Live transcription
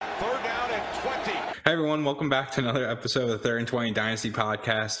We're down at 20. Hey everyone, welcome back to another episode of the 3rd and 20 Dynasty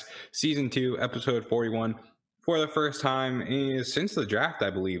Podcast, Season 2, Episode 41. For the first time since the draft,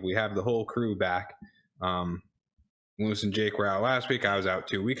 I believe, we have the whole crew back. Lewis and Jake were out last week. I was out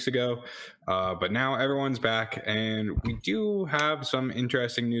 2 weeks ago. But now everyone's back, and we do have some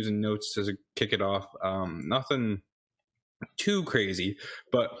interesting news and notes to kick it off. Nothing too crazy,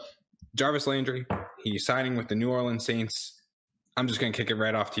 but Jarvis Landry, he's signing with the New Orleans Saints. I'm just going to kick it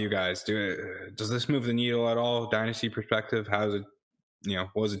right off to you guys. Does this move the needle at all, dynasty perspective? How does it,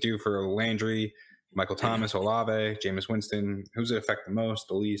 what does it do for Landry, Michael Thomas, Olave, Jameis Winston? Who's it affect the most,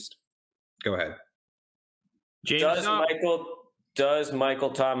 the least? Go ahead. Does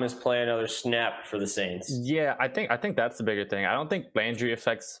Michael Thomas play another snap for the Saints? Yeah, I think that's the bigger thing. I don't think Landry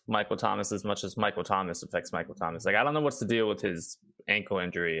affects Michael Thomas as much as Michael Thomas affects Michael Thomas. Like, I don't know what's the deal with his ankle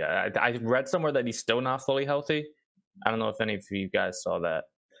injury. I read somewhere that he's still not fully healthy. I don't know if any of you guys saw that.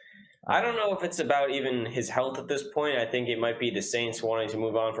 I don't know if it's about even his health at this point. I think it might be the Saints wanting to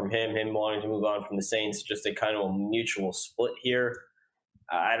move on from him wanting to move on from the Saints, just a kind of a mutual split here.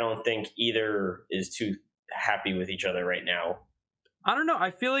 I don't think either is too happy with each other right now. I don't know.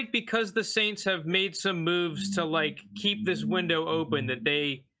 I feel like because the Saints have made some moves to keep this window open, to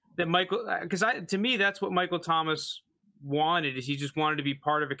me, that's what Michael Thomas wanted, is he just wanted to be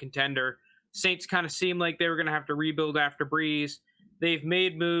part of a contender. Saints kind of seemed like they were going to have to rebuild after Breeze. They've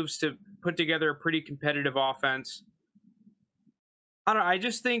made moves to put together a pretty competitive offense. I don't know. I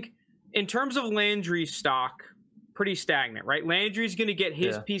just think in terms of Landry's stock, pretty stagnant, right? Landry's going to get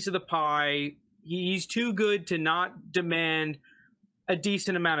his piece of the pie. He's too good to not demand a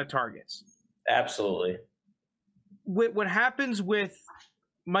decent amount of targets. Absolutely. What happens with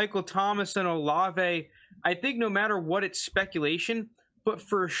Michael Thomas and Olave, I think no matter what, it's speculation, but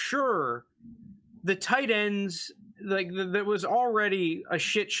for sure, the tight ends, there was already a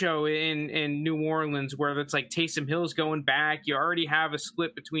shit show in New Orleans where it's like Taysom Hill's going back. You already have a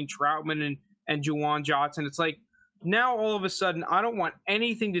split between Troutman and Juwan Johnson. It's like now all of a sudden I don't want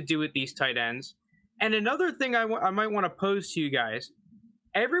anything to do with these tight ends. And another thing I might want to pose to you guys,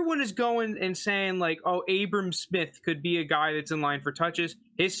 everyone is going and saying Abram Smith could be a guy that's in line for touches.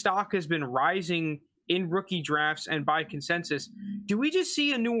 His stock has been rising in rookie drafts and by consensus. Do we just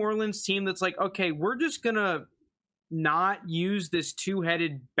see a New Orleans team that's like, okay, we're just going to not use this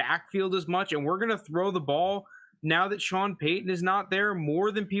two-headed backfield as much, and we're going to throw the ball now that Sean Payton is not there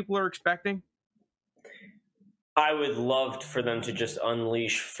more than people are expecting? I would love for them to just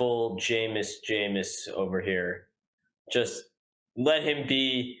unleash full Jameis over here. Just let him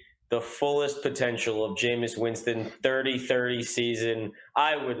be the fullest potential of Jameis Winston, 30-30 season.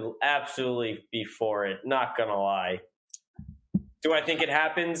 I would absolutely be for it, not going to lie. Do I think it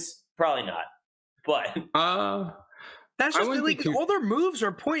happens? Probably not. But that's just all their moves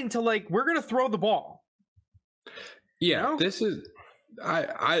are pointing to we're going to throw the ball. Yeah, this is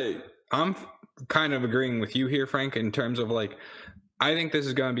I'm kind of agreeing with you here, Frank, in terms of I think this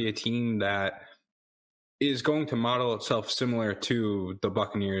is going to be a team that is going to model itself similar to the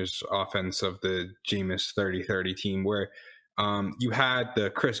Buccaneers offense of the Jameis 30-30 team, where you had the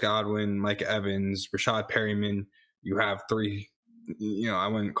Chris Godwin, Mike Evans, Rashad Perryman. You have three, I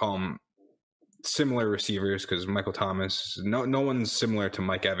wouldn't call them similar receivers because Michael Thomas, no one's similar to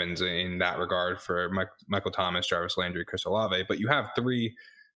Mike Evans in that regard for Michael Thomas, Jarvis Landry, Chris Olave, but you have three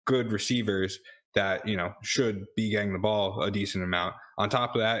good receivers that, should be getting the ball a decent amount. On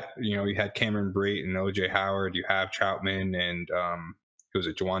top of that, you had Cameron Brate and OJ Howard. You have Troutman and who was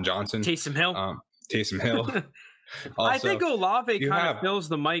it, Juwan Johnson? Taysom Hill. Also, I think Olave kind of fills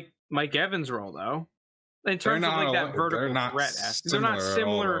the Mike Evans role, though. In terms of that vertical threat. They're not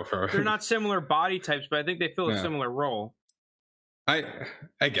similar. They're not similar body types, but I think they fill a similar role. I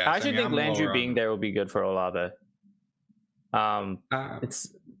guess. I actually think Landry being there will be good for Olave. It's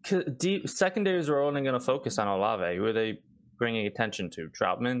secondaries are only going to focus on Olave. Who are they bringing attention to?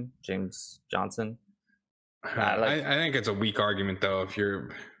 Troutman, James Johnson. I think it's a weak argument though.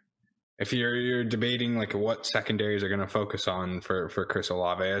 If you're debating what secondaries are going to focus on for Chris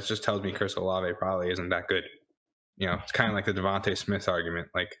Olave, it just tells me Chris Olave probably isn't that good. It's kind of like the Devontae Smith argument.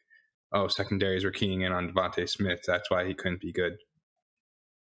 Secondaries were keying in on Devontae Smith. That's why he couldn't be good.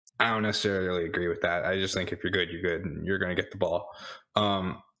 I don't necessarily agree with that. I just think if you're good, you're good, and you're going to get the ball.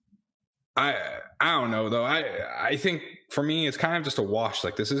 I don't know though. I think for me, it's kind of just a wash.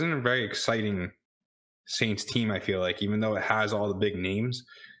 This isn't a very exciting Saints team. I feel even though it has all the big names,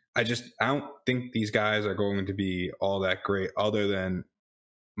 I don't think these guys are going to be all that great other than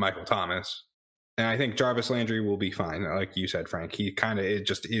Michael Thomas. And I think Jarvis Landry will be fine. Like you said, Frank, he kind of it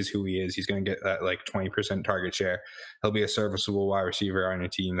just is who he is. He's going to get that like 20% target share. He'll be a serviceable wide receiver on your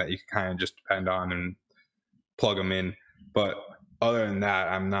team that you can kind of just depend on and plug him in. But other than that,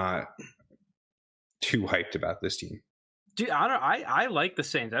 I'm not too hyped about this team. Dude, I like the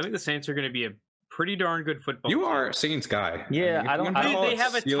Saints. I think the Saints are going to be a pretty darn good football team. You are a Saints guy. Yeah, They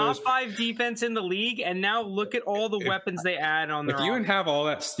have a top 5 defense in the league, and now look at all the weapons they add on their. If you have all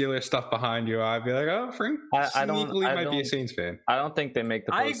that Steelers stuff behind you, I'd be like, oh, Frank, I might be a Saints fan. I don't think they make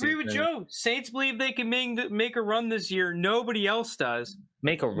the. I agree with Joe. Saints believe they can make a run this year. Nobody else does.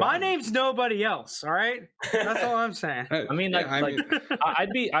 Make a run. My name's nobody else. All right, that's all I'm saying. I mean, I'd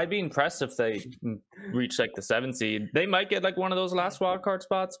be impressed if they reach like the 7th seed. They might get like one of those last wild card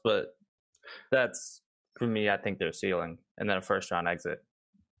spots, but that's for me. I think their ceiling, and then a first round exit.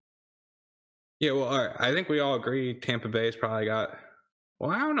 Yeah, well, all right. I think we all agree Tampa Bay's probably got. Well,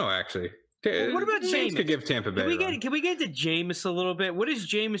 I don't know actually. Well, what about Saints? Jameis? Could give Tampa Bay. Can we get to Jameis a little bit? What is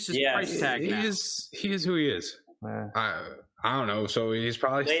Jameis's price tag now? He is who he is. I don't know. So he's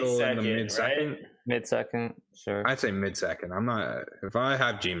probably still in the mid-second. Right? Mid-second, sure. I'd say mid-second. I'm not. If I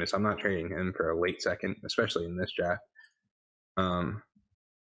have Jameis, I'm not trading him for a late second, especially in this draft.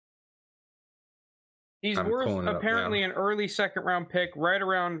 He's worth apparently an early second-round pick, right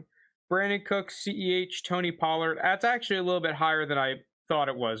around Brandon Cooks, CEH, Tony Pollard. That's actually a little bit higher than I thought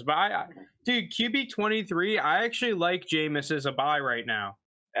it was. But dude, QB 23. I actually like Jameis as a buy right now.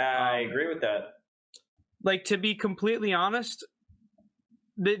 I agree with that. Like, to be completely honest,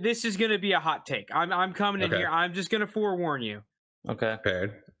 this is going to be a hot take. I'm coming in here. I'm just going to forewarn you. Okay.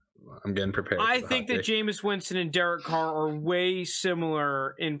 Prepared. I'm getting prepared. I think that Jameis Winston and Derek Carr are way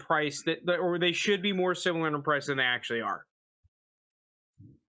similar in price, or they should be more similar in price than they actually are.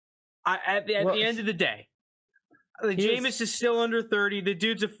 At the end of the day, Jameis is still under 30. The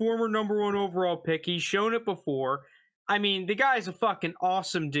dude's a former number 1 overall pick. He's shown it before. I mean, the guy's a fucking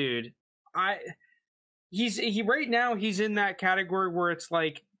awesome dude. Right now he's in that category where it's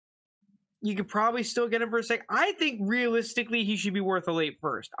like you could probably still get him for a second. I think realistically he should be worth a late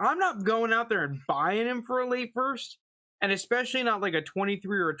first. I'm not going out there and buying him for a late first, and especially not like a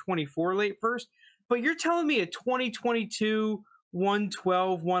 23 or a 24 late first. But you're telling me a 2022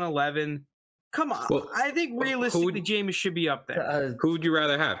 112 111? Come on. Well, I think realistically Jameis should be up there. Who would you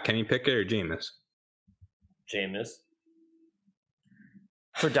rather have, Kenny Pickett or Jameis? Jameis.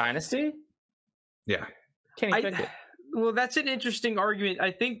 For Dynasty? Yeah. Kenny Pickett. Well, that's an interesting argument.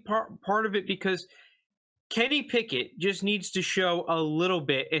 I think part of it because Kenny Pickett just needs to show a little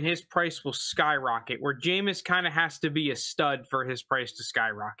bit and his price will skyrocket, where Jameis kind of has to be a stud for his price to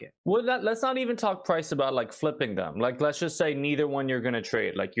skyrocket. Well, let's not even talk price about like flipping them. Like, let's just say neither one you're going to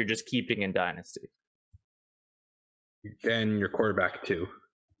trade. Like, you're just keeping in Dynasty. And your quarterback too.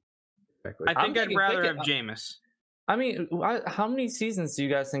 Exactly. I think I'd rather have Jameis. I mean, how many seasons do you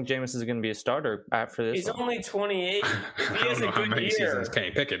guys think Jameis is going to be a starter after this? He's only 28. If he has a good year. Seasons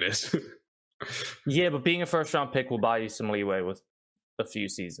Kenny Pickett is. Yeah, but being a first-round pick will buy you some leeway with a few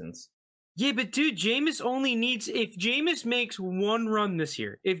seasons. Yeah, but dude, Jameis only needs... If Jameis makes one run this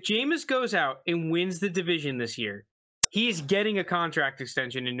year, if Jameis goes out and wins the division this year, he is getting a contract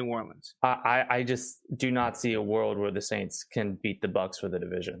extension in New Orleans. I just do not see a world where the Saints can beat the Bucs for the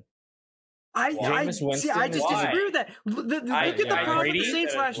division. I just disagree with that. Look at the problem with the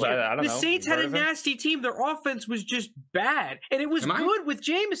Saints last year. The Saints had a nasty team. Their offense was just bad, and it was good with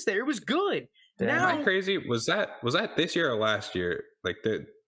Jameis there. It was good. Am I crazy? Was that this year or last year? Like the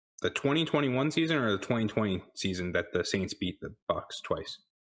 2021 season or the 2020 season that the Saints beat the Bucs twice?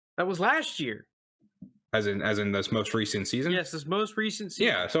 That was last year. As in this most recent season? Yes, this most recent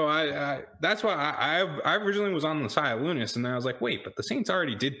season. Yeah, so I that's why I originally was on the side of Lunas, and then I was like, wait, but the Saints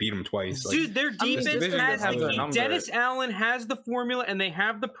already did beat them twice. Dude, like, their defense has the Dennis Allen has the formula, and they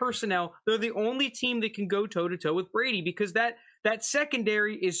have the personnel. They're the only team that can go toe-to-toe with Brady because that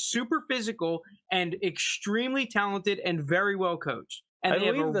secondary is super physical and extremely talented and very well coached. And they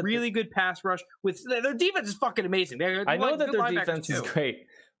have a really good pass rush. With their defense is fucking amazing. I know that their defense is great.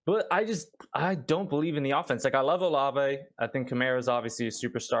 But I don't believe in the offense. Like, I love Olave. I think Kamara is obviously a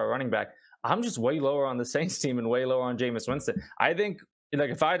superstar running back. I'm just way lower on the Saints team and way lower on Jameis Winston. I think, like,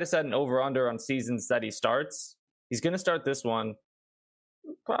 if I had to set an over-under on seasons that he starts, he's going to start this one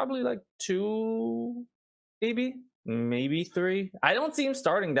probably like 2, maybe 3. I don't see him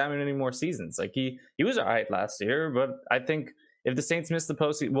starting that many more seasons. Like, he was all right last year, but I think if the Saints miss the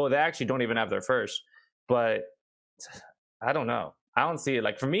postseason, well, they actually don't even have their first. But I don't know. I don't see it.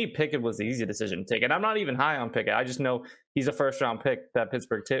 Like for me, Pickett was the easy decision to take, and I'm not even high on Pickett. I just know he's a first round pick that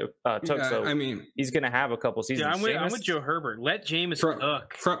Pittsburgh took. So I mean, he's going to have a couple seasons. Yeah, I'm with Joe Herbert. Let Jameis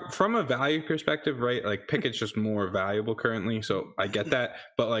cook. From a value perspective, right? Like Pickett's just more valuable currently, so I get that.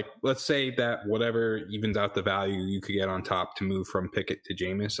 But like, let's say that whatever evens out the value you could get on top to move from Pickett to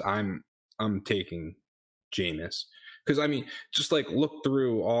Jameis, I'm taking Jameis. Because, I mean, just like look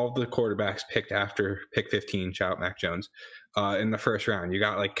through all the quarterbacks picked after pick 15, shout Mac Jones, in the first round. You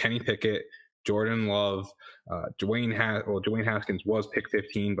got like Kenny Pickett, Jordan Love, Dwayne Haskins was pick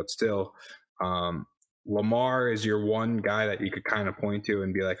 15, but still, Lamar is your one guy that you could kind of point to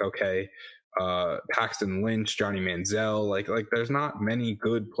and be like, okay, Paxton Lynch, Johnny Manziel, like there's not many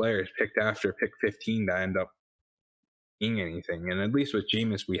good players picked after pick 15 that end up being anything. And at least with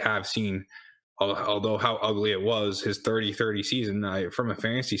Jameis, we have seen, although how ugly it was, his 30-30 season, from a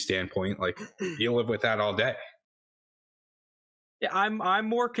fantasy standpoint, like you live with that all day. Yeah, I'm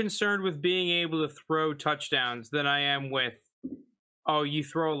more concerned with being able to throw touchdowns than I am with, oh, you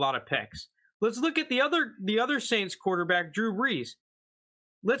throw a lot of picks. Let's look at the other Saints quarterback, Drew Brees.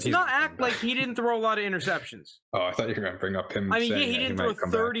 Let's not act like he didn't throw a lot of interceptions. Oh, I thought you were going to bring up him. I mean, yeah, he didn't throw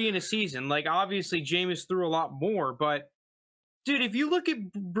 30 in a season. Like, obviously, Jameis threw a lot more, but dude, if you look at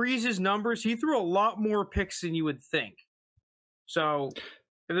Brees' numbers, he threw a lot more picks than you would think. So,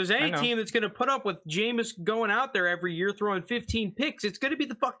 if there's any team that's going to put up with Jameis going out there every year throwing 15 picks, it's going to be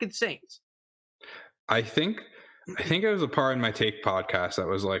the fucking Saints. I think it was a part in my Take podcast that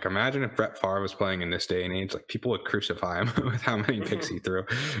was like, imagine if Brett Favre was playing in this day and age, like people would crucify him with how many picks he threw.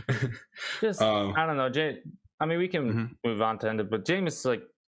 Just, I don't know, I mean, we can move on to end it, but Jameis, like,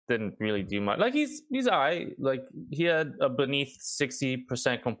 didn't really do much. Like he's all right. Like he had a beneath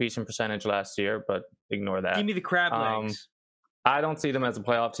 60% completion percentage last year, but ignore that. Give me the crab legs. I don't see them as a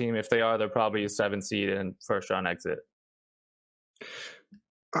playoff team. If they are, they're probably a 7 seed and first round exit.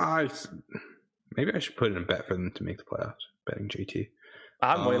 Maybe I should put in a bet for them to make the playoffs. Betting JT.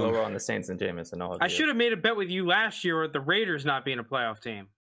 I'm way lower on the Saints than Jameis and all. I should have made a bet with you last year with the Raiders not being a playoff team.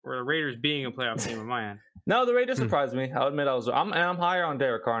 Or the Raiders being a playoff team of my end. No, the Raiders surprised me. I'll admit I'm higher on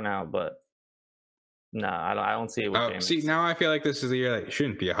Derek Carr now, but no, I don't see it with Jameis. See, now I feel like this is the year that you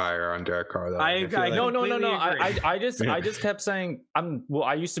shouldn't be higher on Derek Carr. Though. No. I just kept saying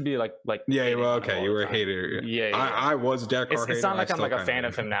I used to be like yeah. Well, okay, you were a hater. Yeah. I was Derek Carr. It's not like I'm like a fan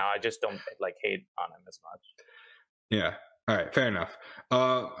of him now. I just don't like hate on him as much. Yeah. All right. Fair enough.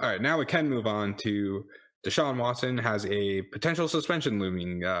 All right. Now we can move on to Deshaun Watson has a potential suspension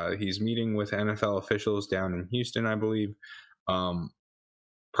looming. He's meeting with NFL officials down in Houston, I believe.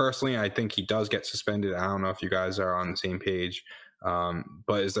 Personally, I think he does get suspended. I don't know if you guys are on the same page.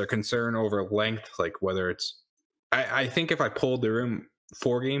 But is there concern over length? Like whether it's... I think if I pulled the room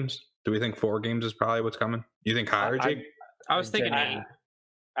 4 games, do we think 4 games is probably what's coming? You think higher, Jake? I was thinking 8.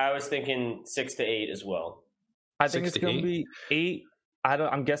 I was thinking 6 to 8 as well. I think it's going to be 8.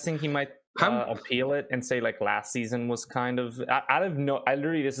 I'm guessing he might appeal it and say like last season was kind of I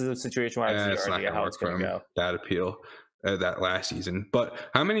literally this is a situation where I have no idea how it's going to go. That appeal that last season, but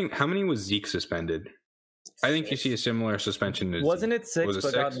how many was Zeke suspended? 6. I think you see a similar suspension. Wasn't it 6?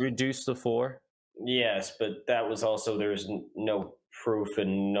 But got reduced to 4. Yes, but that was also there was no proof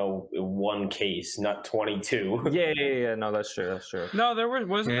and no one case, not 22. Yeah. No, that's true. No,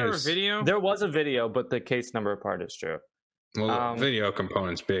 wasn't there a video? There was a video, but the case number part is true. Well, video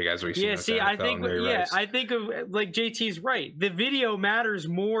component's big, as we see. Yeah, see, I think of like JT's right. The video matters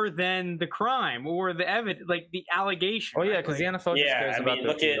more than the crime or the evidence, like the allegation. Oh yeah, because the NFL just cares about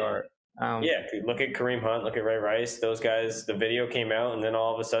the PR. Look at Kareem Hunt, look at Ray Rice. Those guys, the video came out, and then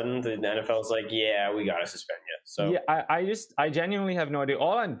all of a sudden, the NFL's like, "Yeah, we gotta suspend you." So yeah, I genuinely have no idea.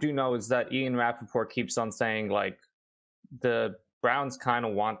 All I do know is that Ian Rappaport keeps on saying like the Browns kind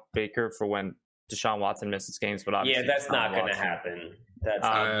of want Baker for when Deshaun Watson misses games, but obviously that's not going to happen. That's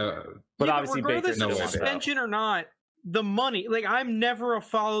but obviously regardless Baker's of suspension or not, the money. Like I'm never a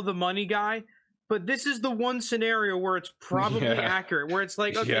follow the money guy, but this is the one scenario where it's probably accurate. Where it's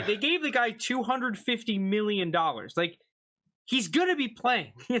like, okay, they gave the guy $250 million. Like he's going to be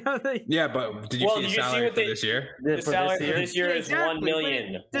playing. You know? But did you see the salary for this year? The salary for this year is $1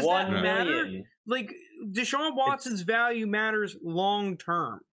 million. Does that matter? Like Deshaun Watson's value matters long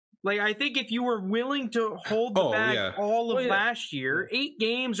term. Like, I think if you were willing to hold the bag all of last year, 8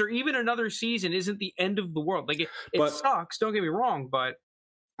 games or even another season isn't the end of the world. Like, it sucks, don't get me wrong, but...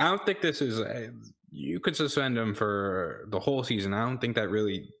 I don't think this is... you could suspend him for the whole season. I don't think that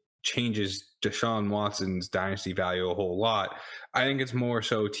really changes Deshaun Watson's dynasty value a whole lot. I think it's more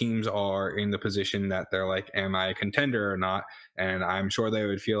so teams are in the position that they're like, am I a contender or not? And I'm sure they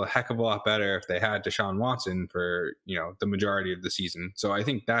would feel a heck of a lot better if they had Deshaun Watson for, the majority of the season. So I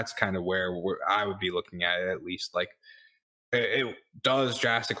think that's kind of where I would be looking at it, at least. Like, it does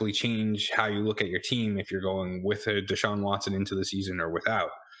drastically change how you look at your team if you're going with a Deshaun Watson into the season or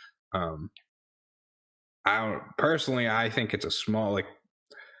without. I think it's a small,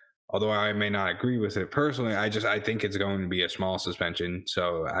 although I may not agree with it personally, I think it's going to be a small suspension.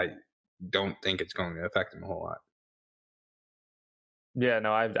 So I don't think it's going to affect him a whole lot. Yeah,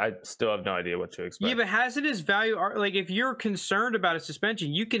 no, I still have no idea what to expect. Yeah, but hasn't his value, if you're concerned about a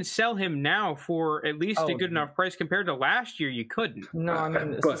suspension, you can sell him now for at least a good enough price. Compared to last year, you couldn't. No, I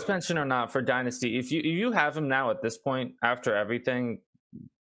mean, suspension or not for Dynasty, if you have him now at this point, after everything,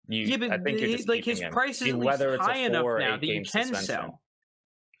 I think you're just his price is at least high enough now that you can sell.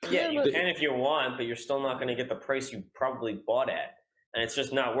 Yeah, you can if you want, but you're still not going to get the price you probably bought at. And it's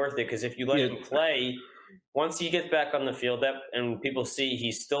just not worth it, because if you let him play, once he gets back on the field and people see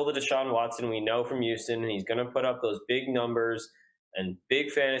he's still the Deshaun Watson we know from Houston, and he's going to put up those big numbers and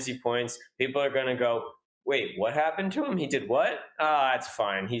big fantasy points, people are going to go, wait, what happened to him? He did what? It's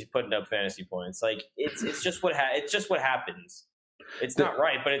fine. He's putting up fantasy points. It's just what happens. It's not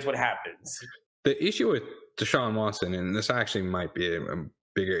right, but it's what happens. The issue with Deshaun Watson, and this actually might be a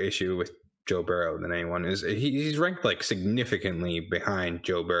bigger issue with Joe Burrow than anyone, is he's ranked significantly behind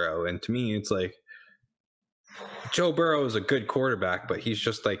Joe Burrow. And to me, it's Joe Burrow is a good quarterback, but he's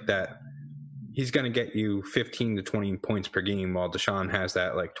just that. He's going to get you 15 to 20 points per game, while Deshaun has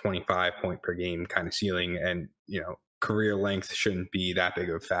that 25 point per game kind of ceiling. And, career length shouldn't be that big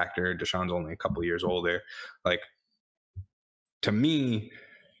of a factor. Deshaun's only a couple years older. To me,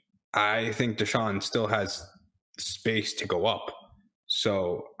 I think Deshaun still has space to go up.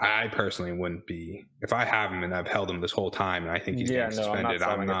 So I personally wouldn't be, if I have him and I've held him this whole time and I think he's getting suspended,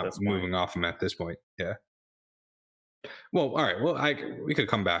 I'm not moving off him at this point. Yeah. Well, all right. Well, we could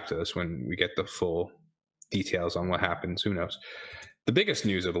come back to this when we get the full details on what happens. Who knows? The biggest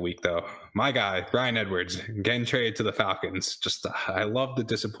news of the week, though, my guy, Bryan Edwards, getting traded to the Falcons. Just, I love the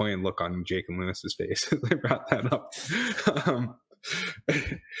disappointed look on Jake and Lewis's face as they brought that up.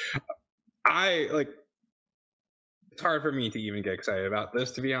 It's hard for me to even get excited about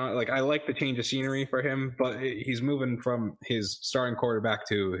this, to be honest. I like the change of scenery for him, but he's moving from his starting quarterback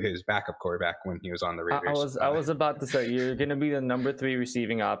to his backup quarterback when he was on the Raiders. I was about to say, you're going to be the number 3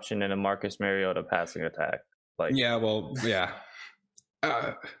 receiving option in a Marcus Mariota passing attack. Yeah, well, yeah.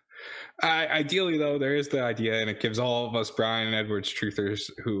 Ideally, though, there is the idea, and it gives all of us Bryan Edwards truthers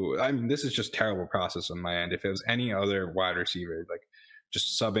who, this is just terrible process on my end. If it was any other wide receiver,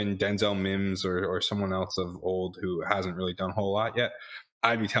 just sub in Denzel Mims or someone else of old who hasn't really done a whole lot yet,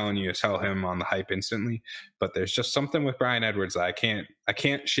 I'd be telling you to sell him on the hype instantly. But there's just something with Bryan Edwards that I can't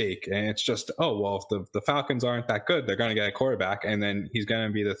shake. And it's just, if the Falcons aren't that good, they're going to get a quarterback, and then he's going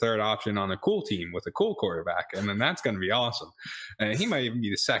to be the third option on a cool team with a cool quarterback. And then that's going to be awesome. And he might even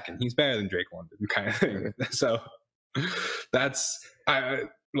be the second. He's better than Drake London kind of thing. So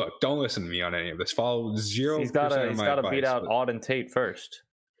look, don't listen to me on any of this. Follow 0%. He's got to beat out Auden Tate first.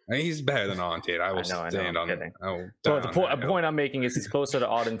 He's better than Auden Tate. I will stand on it. The point I'm making is he's closer to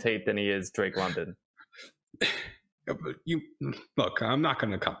Auden Tate than he is Drake London. Look, I'm not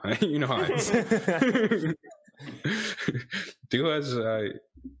going to comment. You know how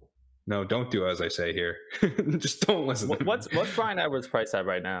don't do as I say here. Just don't listen. What's Bryan Edwards' price at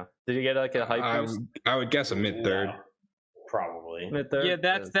right now? Did he get a hype boost? I would guess a mid-third. Yeah, probably mid-third. Yeah,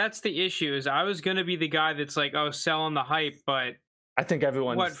 that's the issue. Is I was going to be the guy that's selling the hype, but I think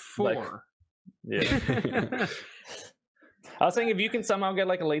everyone's what for? Yeah. I was saying if you can somehow get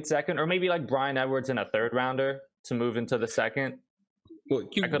a late second, or maybe Bryan Edwards in a third rounder to move into the second. Well,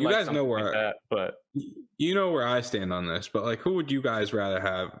 you guys know where you know where I stand on this, but who would you guys rather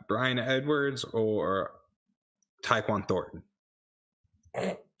have, Bryan Edwards or Tyquan Thornton?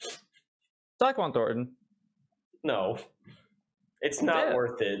 Tyquan Thornton. No. It's not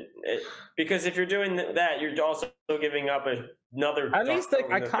worth it. Because if you're doing that, you're also giving up another. At least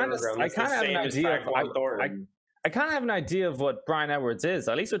I kind of have an idea of I kind of have an idea of what Bryan Edwards is.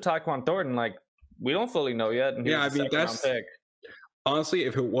 At least with Tyquan Thornton, we don't fully know yet. And that's pick. Honestly,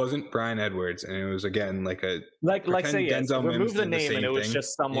 if it wasn't Bryan Edwards and it was again say Denzel remove the name and it was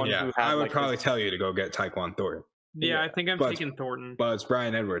just someone who had, I would probably tell you to go get Tyquan Thornton. Yeah, I think I'm taking Thornton. But it's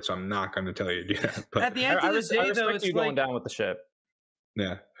Bryan Edwards, so I'm not going to tell you to do that. But at the end of the day, though, it's going down with the ship.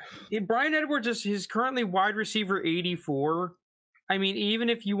 Yeah. Bryan Edwards is currently wide receiver 84. I mean, even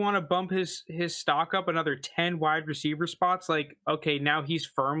if you want to bump his stock up another 10 wide receiver spots, like, okay, now he's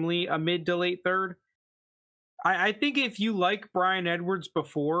firmly a mid to late third. I think if you like Bryan Edwards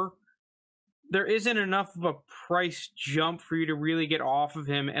before, there isn't enough of a price jump for you to really get off of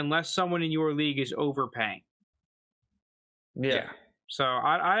him unless someone in your league is overpaying. Yeah. So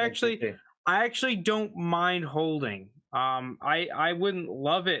I actually don't mind holding. I wouldn't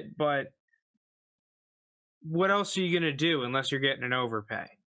love it, but what else are you going to do unless you're getting an overpay?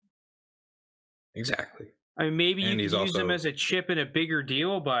 Exactly. I mean, maybe you could use him as a chip in a bigger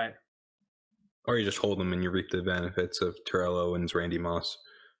deal, but... Or you just hold him and you reap the benefits of Terrell Owens, Randy Moss.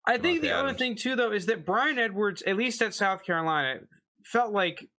 I think the other thing, too, though, is that Bryan Edwards, at least at South Carolina, felt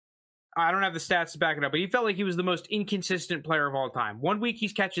like... I don't have the stats to back it up, but he felt like he was the most inconsistent player of all time. 1 week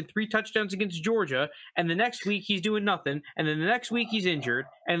he's catching 3 touchdowns against Georgia, and the next week he's doing nothing, and then the next week he's injured,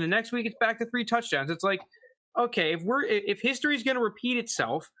 and the next week it's back to 3 touchdowns. It's like, okay, if history's going to repeat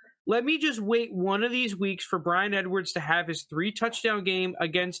itself, let me just wait one of these weeks for Bryan Edwards to have his 3 touchdown game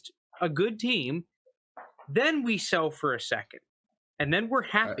against a good team, then we sell for a second, and then we're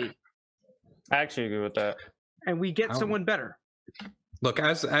happy. I actually agree with that. And we get someone better. Look,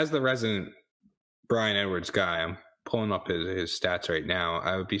 as the resident Bryan Edwards guy, I'm pulling up his stats right now.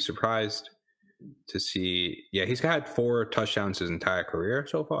 I would be surprised to see. Yeah, he's had 4 touchdowns his entire career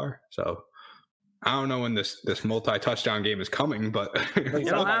so far. So I don't know when this multi-touchdown game is coming, but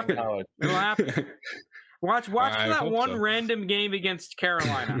it'll happen. It'll happen. Watch for that one random game against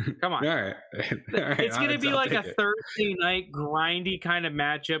Carolina. Come on. All right. It's going to be like a Thursday night grindy kind of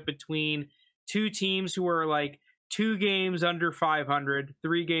matchup between 2 teams who are like 2 games under 500,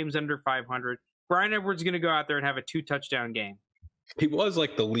 3 games under 500. Bryan Edwards is going to go out there and have a 2-touchdown game. He was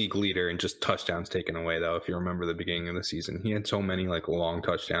like the league leader in just touchdowns taken away, though. If you remember the beginning of the season, he had so many like long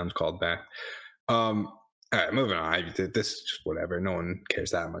touchdowns called back. All right, moving on. This is just whatever. No one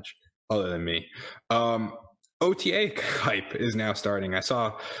cares that much other than me. OTA hype is now starting. I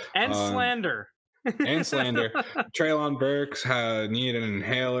saw slander. And slander. Treylon Burks needed an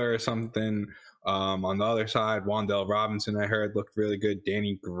inhaler or something. On the other side, Wan'Dale Robinson, I heard, looked really good.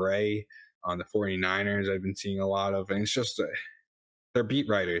 Danny Gray on the 49ers, I've been seeing a lot of. And it's just, they're beat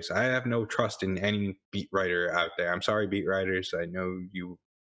writers. I have no trust in any beat writer out there. I'm sorry, beat writers. I know you,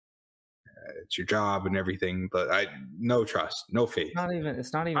 it's your job and everything, but no trust, no faith.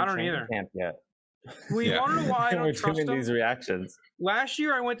 It's not even I don't either. Camp yet. We want to know why I don't trust them. These reactions. Last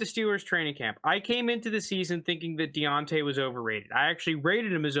year, I went to Steelers training camp. I came into the season thinking that Deontay was overrated. I actually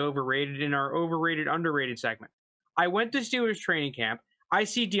rated him as overrated in our overrated, underrated segment. I went to Steelers training camp. I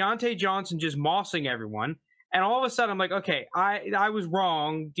see Deontay Johnson just mossing everyone. And all of a sudden, I'm like, okay, I was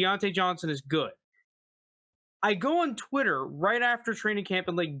wrong. Deontay Johnson is good. I go on Twitter right after training camp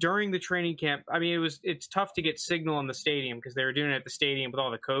and like during the training camp. I mean, it's tough to get signal in the stadium because they were doing it at the stadium with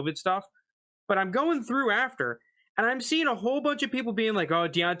all the COVID stuff. But I'm going through after, and I'm seeing a whole bunch of people being like, oh,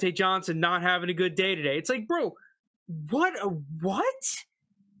 Deontay Johnson not having a good day today. It's like, bro, what?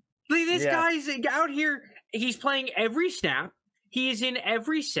 Like, this guy's out here. He's playing every snap. He is in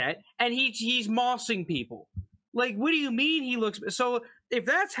every set, and he's mossing people. Like, what do you mean he looks? So if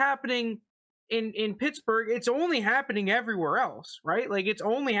that's happening in Pittsburgh, it's only happening everywhere else, right? Like, it's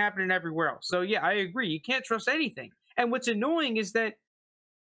only happening everywhere else. So, yeah, I agree. You can't trust anything. And what's annoying is that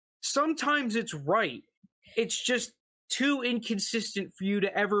sometimes it's right. It's just too inconsistent for you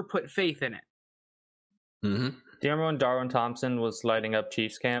to ever put faith in it. Mm-hmm. Do you remember when Darwin Thompson was lighting up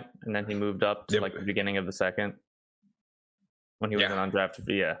Chiefs camp and then he moved up to like the beginning of the second when he was an undrafted?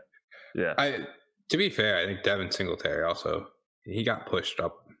 Yeah. To be fair, I think Devin Singletary also, he got pushed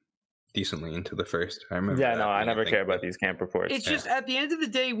up decently into the first. I remember. Yeah, no, I never care about these camp reports. It's just at the end of the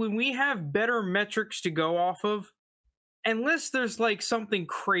day, when we have better metrics to go off of, unless there's like something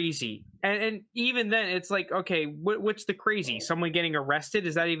crazy, and even then it's like, okay, what's the crazy? Someone getting arrested?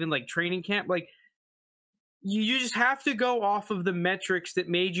 Is that even like training camp? Like, you just have to go off of the metrics that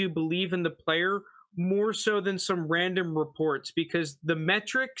made you believe in the player more so than some random reports, because the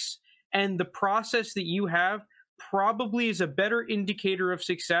metrics and the process that you have probably is a better indicator of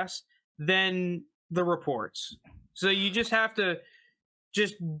success than the reports. So you just have to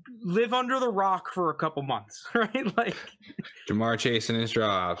just live under the rock for a couple months, right? Like Jamar Chase and his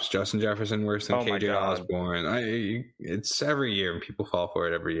drops, Justin Jefferson worse than KJ Osborne. It's every year, and people fall for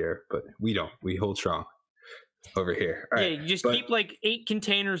it every year, but we don't. We hold strong over here. All right, you just keep like 8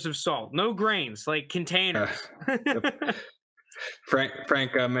 containers of salt, no grains, like containers. Frank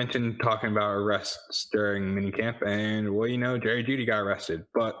mentioned talking about arrests during minicamp, and Jerry Jeudy got arrested.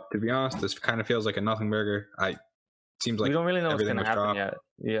 But to be honest, this kind of feels like a nothing burger. Seems like we don't really know what's going to happen yet.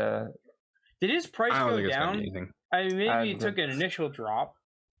 Yeah. Did his price go down? I mean, maybe he took an initial drop.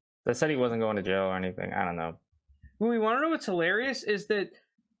 They said he wasn't going to jail or anything. I don't know. Well, we want to know what's hilarious is that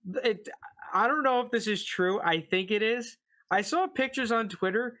I don't know if this is true. I think it is. I saw pictures on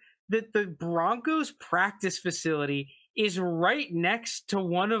Twitter that the Broncos practice facility is right next to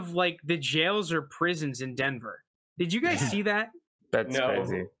one of like the jails or prisons in Denver. Did you guys see that? That's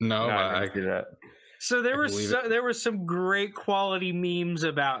crazy. No, I didn't see that. So there were some great quality memes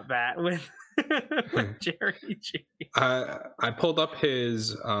about that with Jerry G. I pulled up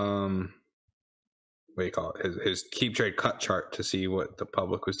his what do you call it? His keep trade cut chart to see what the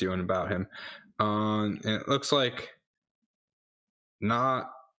public was doing about him. And it looks like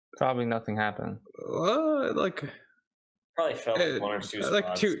probably nothing happened. Like probably fell like 1 or 2 spots.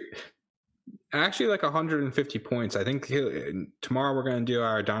 Like 2. Actually, like 150 points. I think tomorrow we're going to do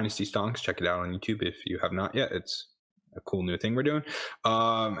our Dynasty Stonks. Check it out on YouTube if you have not yet. It's a cool new thing we're doing.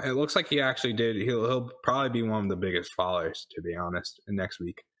 It looks like he actually did. He'll probably be one of the biggest followers, to be honest, next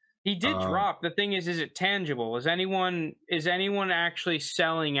week. He did drop. The thing is it tangible? Is anyone actually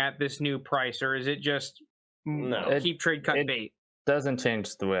selling at this new price, or is it just keep trade cut bait? Doesn't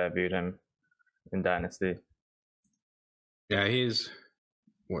change the way I viewed him in Dynasty. Yeah, he's.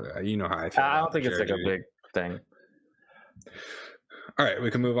 You know how I feel. I don't think it's like a big thing. All right,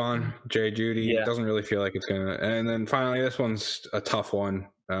 we can move on. Jerry Jeudy doesn't really feel like it's gonna. And then finally, this one's a tough one.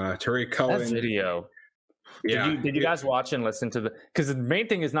 Tarik Cohen. That video. Yeah. Did you guys watch and listen to the? Because the main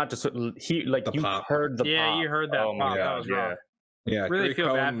thing is not just you pop. heard the pop. Yeah, you heard that pop. That was rough. Yeah, really Tarik feel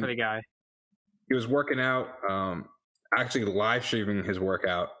Cohen, bad for the guy. He was working out, actually live streaming his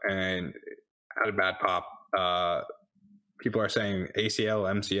workout, and had a bad pop. People are saying ACL,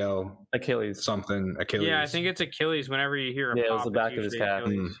 MCL, Achilles. Yeah, I think it's Achilles. Whenever you hear a pop, it was the back of his calf.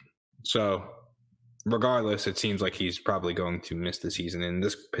 So, regardless, it seems like he's probably going to miss the season, and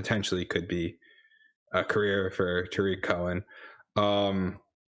this potentially could be a career for Tarik Cohen.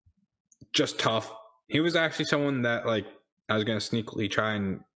 Just tough. He was actually someone that like I was going to sneakily try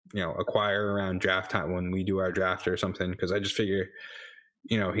and acquire around draft time when we do our draft or something, because I just figure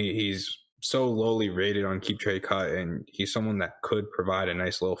he's so lowly rated on keep trade cut, and he's someone that could provide a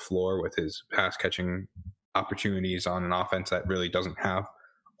nice little floor with his pass catching opportunities on an offense that really doesn't have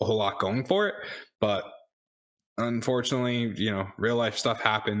a whole lot going for it. But unfortunately, real life stuff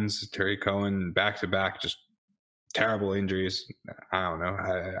happens. Tarik Cohen back to back, just terrible injuries. I don't know.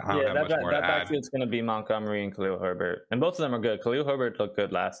 I don't have much more to add. It's going to be Montgomery and Khalil Herbert, and both of them are good. Khalil Herbert looked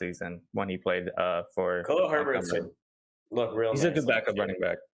good last season when he played for Khalil Herbert. Look real. He's a good backup running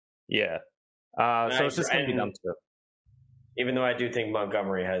back. Yeah. So it's just going to be them too. Even though I do think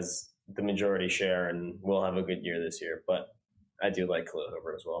Montgomery has the majority share and will have a good year this year, but I do like Khalil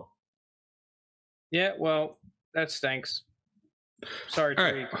Herbert as well. Yeah, well, that stinks. Sorry,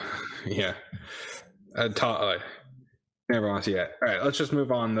 Tarik. Right. Yeah. Never want to see it. All right, let's just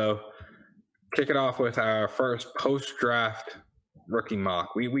move on, though. Kick it off with our first post-draft rookie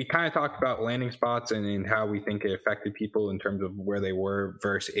mock. We kind of talked about landing spots and how we think it affected people in terms of where they were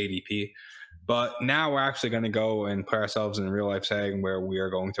versus ADP. But now we're actually going to go and put ourselves in a real-life setting where we are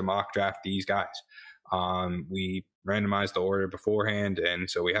going to mock draft these guys. We randomized the order beforehand, and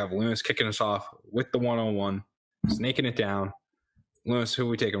so we have Lewis kicking us off with the 101, snaking it down. Lewis, who are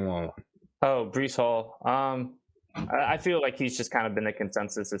we taking 101? Oh, Breece Hall. I feel like he's just kind of been the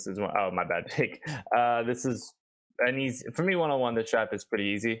consensus. This is my bad pick. For me, 101, the draft is pretty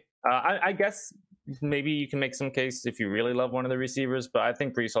easy. I guess maybe you can make some case if you really love one of the receivers, but I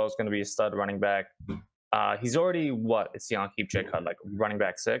think Breece Hall is going to be a stud running back. He's already is he on keep check cut, like running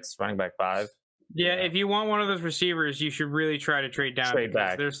back 6, running back 5? Yeah, if you want one of those receivers, you should really try to trade down. Trade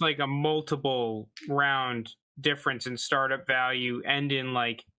back. There's like a multiple round difference in startup value and in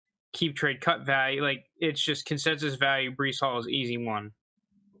like keep trade cut value. Like it's just consensus value. Breece Hall is easy one.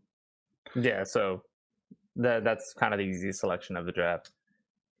 Yeah, so that's kind of the easiest selection of the draft.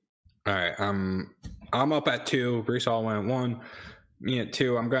 All right, I'm up at 2. Breece Hall went at 1. Me at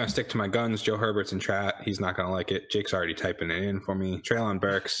 2. I'm going to stick to my guns. Joe Herbert's in chat. He's not going to like it. Jake's already typing it in for me. Treylon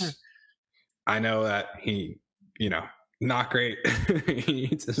Burks. I know that he, not great. He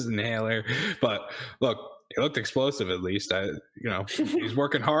needs his inhaler, but look, he looked explosive at least. He's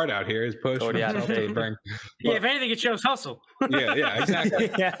working hard out here. He's pushing himself to the brink. Yeah, if anything, it shows hustle. Yeah, exactly.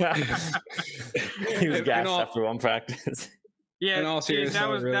 He was gassed after one practice. Yeah, in all seriousness, that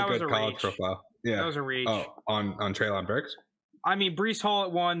was really good college reach. profile. Yeah, that was a reach. Oh, on Treylon Burks. I mean, Breece Hall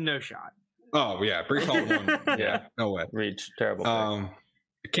at 1, no shot. Oh yeah, Breece Hall at 1. Yeah, no way. Reach, terrible.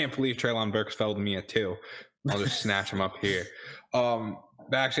 I can't believe Treylon Burks fell to me at 2. I'll just snatch him up here.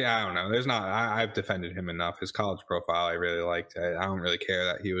 Actually, I don't know. There's not. I've defended him enough. His college profile, I really liked. I don't really care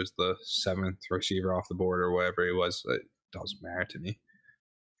that he was the 7th receiver off the board or whatever he was. It doesn't matter to me.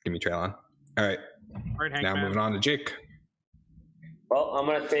 Give me Treylon. All right. Now moving on to Jake. Well, I'm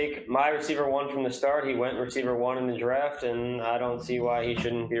going to take my receiver 1 from the start. He went receiver 1 in the draft, and I don't see why he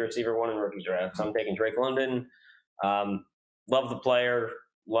shouldn't be receiver 1 in rookie draft. So I'm taking Drake London. Love the player.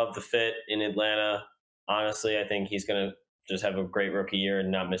 Love the fit in Atlanta. Honestly, I think he's going to just have a great rookie year and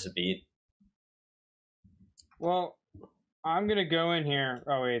not miss a beat. Well, I'm going to go in here.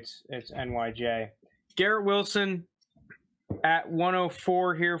 Oh, wait, it's NYJ. Garrett Wilson at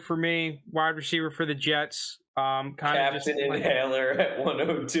 104 here for me. Wide receiver for the Jets. Captain Inhaler at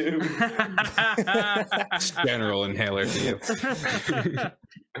 102. General Inhaler to you.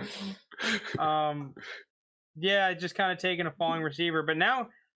 Yeah, just kind of taking a falling receiver. But now,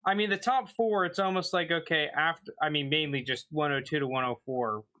 I mean, the top 4, it's almost like, okay, mainly just 102 to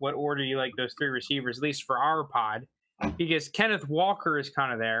 104. What order do you like those 3 receivers, at least for our pod? Because Kenneth Walker is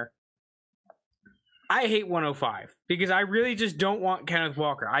kind of there. I hate 105 because I really just don't want Kenneth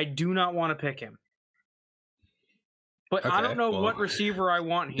Walker. I do not want to pick him. But I don't know what receiver I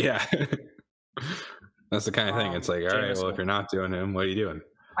want here. Yeah. That's the kind of thing. It's like, all right, well, if you're not doing him, what are you doing?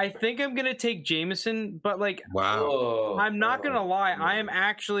 I think I'm going to take Jameson, but wow. I'm not going to lie. I am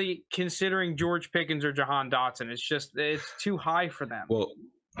actually considering George Pickens or Jahan Dotson. It's too high for them. Well,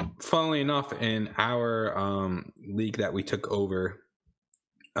 funnily enough, in our league that we took over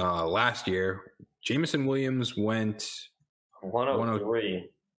last year, Jameson Williams went 103.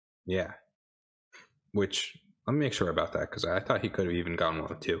 Yeah. Which, let me make sure about that because I thought he could have even gone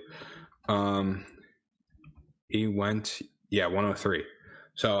 102. He went, 103.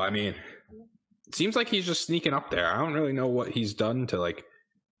 So, I mean, it seems like he's just sneaking up there. I don't really know what he's done to,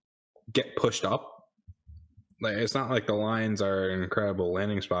 get pushed up. It's not like the Lions are an incredible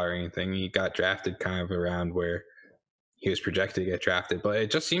landing spot or anything. He got drafted kind of around where he was projected to get drafted, but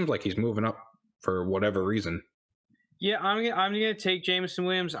it just seems like he's moving up for whatever reason. Yeah, I'm gonna take Jameson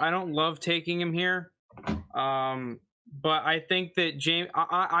Williams. I don't love taking him here, but I think that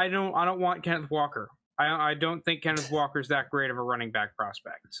I don't want Kenneth Walker. I don't think Kenneth Walker's that great of a running back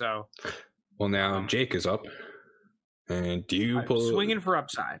prospect. So, well, now Jake is up, and do you pull swinging for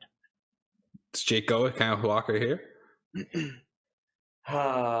upside? Does Jake go with Kenneth Walker here?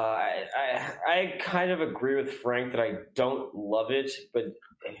 I kind of agree with Frank that I don't love it, but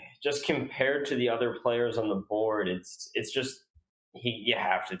just compared to the other players on the board, it's just you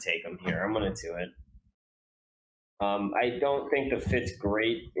have to take him here. I'm going to do it. I don't think the fit's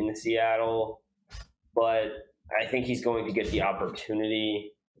great in Seattle, but I think he's going to get the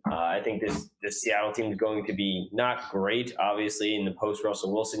opportunity. I think this Seattle team is going to be not great, obviously, in the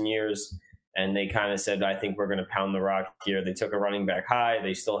post-Russell Wilson years. And they kind of said, I think we're going to pound the rock here. They took a running back high.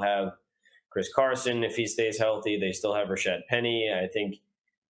 They still have Chris Carson if he stays healthy. They still have Rashad Penny. I think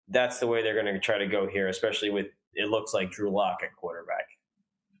that's the way they're going to try to go here, especially with, it looks like, Drew Lock at quarterback.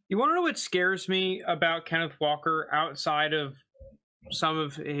 You want to know what scares me about Kenneth Walker outside of some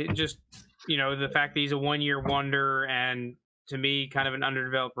of just, the fact that he's a one-year wonder and, to me, kind of an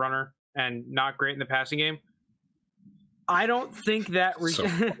underdeveloped runner and not great in the passing game? I don't think that.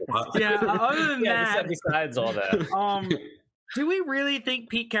 Other than that, besides all that, do we really think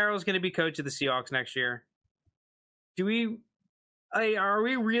Pete Carroll is going to be coach of the Seahawks next year? Do we? Are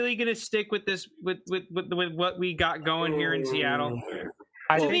we really going to stick with this with what we got going here in Seattle?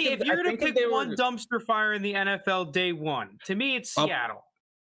 To me, if you're going to pick one dumpster fire in the NFL day one, to me it's Seattle.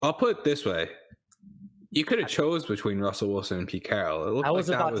 I'll put it this way. You could have chose between Russell Wilson and Pete Carroll. I was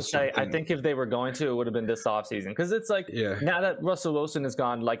about to say, I think if they were going to, it would have been this offseason. Because it's like, now that Russell Wilson is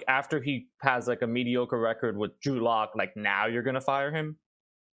gone, after he has a mediocre record with Drew Lock, now you're going to fire him?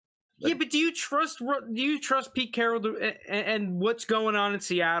 Yeah, but do you trust Pete Carroll and what's going on in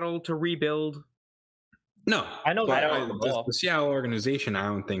Seattle to rebuild? No. I know that. The Seattle organization, I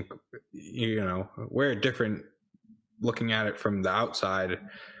don't think, we're different looking at it from the outside.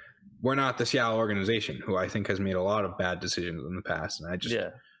 We're not the Seattle organization, who I think has made a lot of bad decisions in the past. And I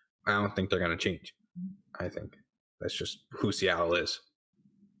don't think they're going to change. I think that's just who Seattle is.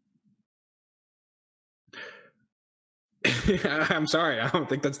 I'm sorry. I don't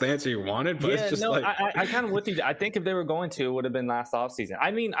think that's the answer you wanted, but it's just I kind of with you. I think if they were going to, it would have been last offseason. I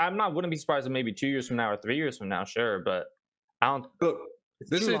mean, wouldn't be surprised if maybe 2 years from now or 3 years from now, sure, but I don't. Look,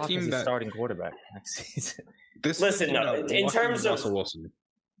 this is a team that starting quarterback next season. In terms of Russell Wilson.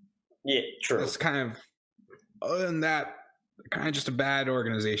 Yeah, true. It's kind of, other than that, kind of just a bad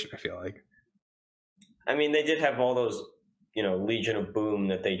organization, I feel like. I mean, they did have all those, Legion of Boom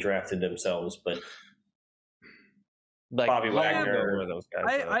that they drafted themselves, but like Bobby Wagner or those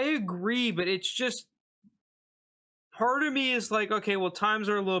guys. I agree, but it's just part of me is like, okay, well, times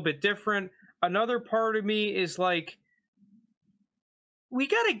are a little bit different. Another part of me is like, we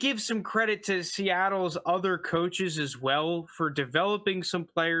got to give some credit to Seattle's other coaches as well for developing some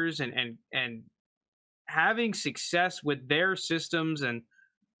players and having success with their systems. And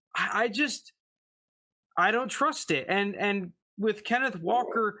I don't trust it. And with Kenneth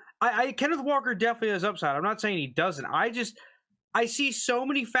Walker, Kenneth Walker definitely has upside. I'm not saying he doesn't. I see so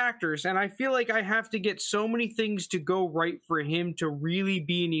many factors, and I feel like I have to get so many things to go right for him to really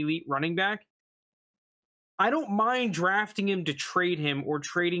be an elite running back. I don't mind drafting him to trade him or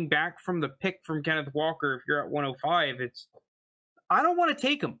trading back from the pick from Kenneth Walker if you're at 105. I don't want to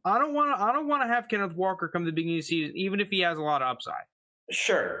take him. I don't want to have Kenneth Walker come to the beginning of the season, even if he has a lot of upside.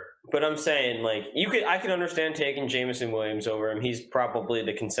 Sure, but I'm saying like I can understand taking Jameson Williams over him. He's probably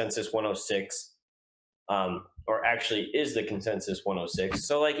the consensus 106, or actually is the consensus 106.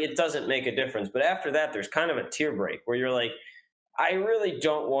 So like it doesn't make a difference. But after that, there's kind of a tier break where you're like, I really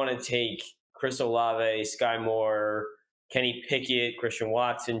don't want to take Chris Olave, Sky Moore, Kenny Pickett, Christian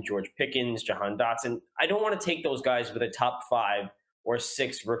Watson, George Pickens, Jahan Dotson. I don't want to take those guys with a top 5 or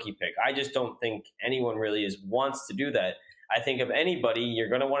 6 rookie pick. I just don't think anyone really wants to do that. I think of anybody, you're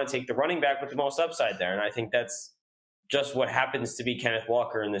going to want to take the running back with the most upside there. And I think that's just what happens to be Kenneth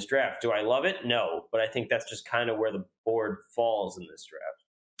Walker in this draft. Do I love it? No. But I think that's just kind of where the board falls in this draft.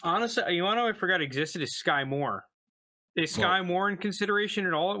 Honestly, you want to know I forgot existed is Sky Moore. Is Sky Moore in consideration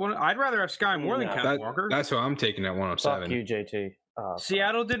at all? I'd rather have Sky Moore than Kenneth Walker. That's who I'm taking at 107. Fuck you, JT.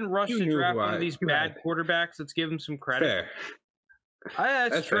 Seattle didn't rush to draft one of these bad quarterbacks. Let's give him some credit. Fair.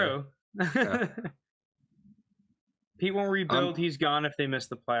 That's true. Yeah. Pete won't rebuild. He's gone if they miss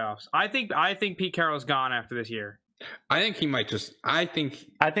the playoffs. I think Pete Carroll's gone after this year. I think he might just. I think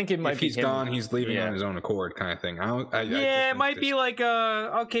it might. If he's gone, he's leaving on his own accord, kind of thing. It might be like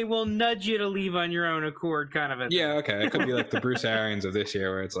okay, we'll nudge you to leave on your own accord, kind of a thing. Yeah, okay. It could be like the Bruce Arians of this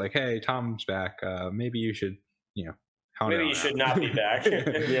year, where it's like, hey, Tom's back. Maybe you should, maybe you should not be back.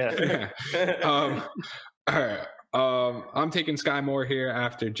 Yeah. All right. I'm taking Sky Moore here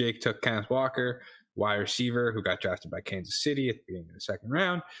after Jake took Kenneth Walker, wide receiver who got drafted by Kansas City at the beginning of the second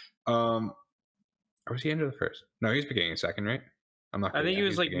round. Or was he end of the first? No, he's beginning of second, right? I think he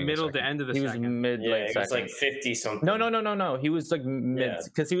was like middle to end of the second. He was mid, late second. He was like 50 something. No. He was like mid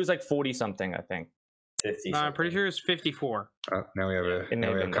because he was like 40 something, I think. 50. No, I'm pretty sure it was 54. Oh, now we have a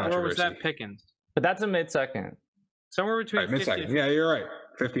controversy. Or was that Pickens? But that's a mid second. Somewhere between mid second. Yeah, you're right.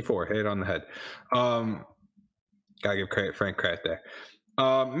 54. Hit it on the head. Gotta give Frank credit there.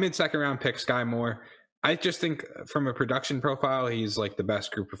 Mid second round pick Sky Moore. I just think from a production profile, he's like the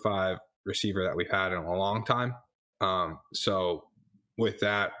best group of 5 receiver that we've had in a long time. So with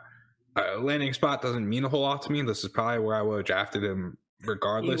that, landing spot doesn't mean a whole lot to me. This is probably where I would have drafted him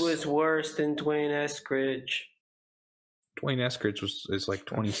regardless. He was worse than Dwayne Eskridge. Dwayne Eskridge is like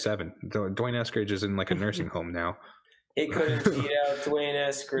 27. Dwayne Eskridge is in like a nursing home now. He couldn't beat out Dwayne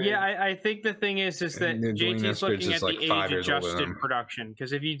Eskridge. Yeah, I think the thing is that JT's looking at the age-adjusted production.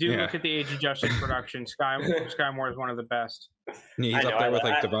 Because if you do look at the age-adjusted production, Sky Moore is one of the best. He's up there with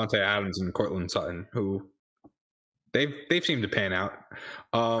like Devontae Adams and Cortland Sutton, who they've seemed to pan out.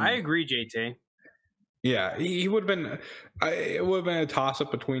 I agree, JT. Yeah, he would have been. It would have been a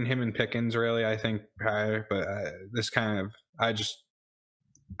toss-up between him and Pickens, really. I think, but this kind of,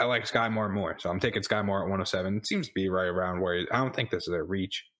 I like Sky Moore more, so I'm taking Sky Moore at 107. It seems to be right around where I don't think this is a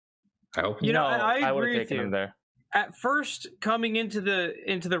reach. I hope. I agree with you. Him there. At first, coming into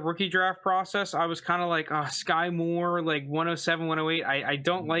the rookie draft process, I was kind of like, Sky Moore, like 107, 108. I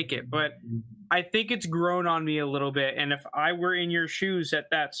don't like it, but I think it's grown on me a little bit. And if I were in your shoes at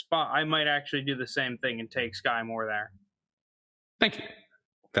that spot, I might actually do the same thing and take Sky Moore there. Thank you.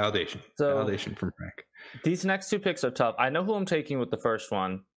 Validation from Frank. These next 2 picks are tough. I know who I'm taking with the first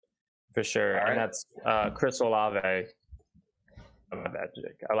one for sure, and that's Chris Olave.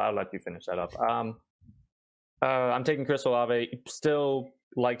 I'll let you finish that up. I'm taking Chris Olave. Still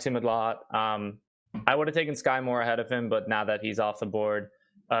liked him a lot. I would have taken Sky Moore ahead of him, but now that he's off the board,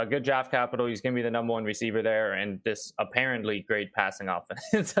 good draft capital. He's going to be the number 1 receiver there, and this apparently great passing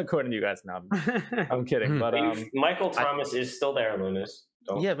offense, according to you guys. Now, I'm kidding, but Michael Thomas is still there, Lunas.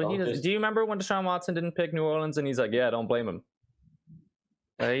 But he doesn't. Do you remember when Deshaun Watson didn't pick New Orleans, and he's like, "Yeah, don't blame him."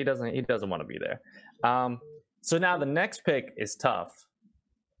 He doesn't want to be there. So now the next pick is tough.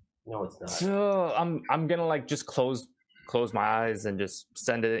 No, it's not. So I'm gonna like just close my eyes and just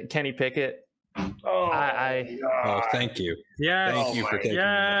send it. Kenny Pickett. Oh, thank you. Yes. Thank you for taking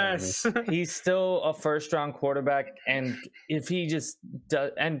Yes. He's still a first-round quarterback, and if he just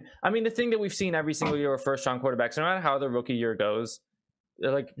does, and I mean, the thing that we've seen every single year with first-round quarterbacks, no matter how the rookie year goes,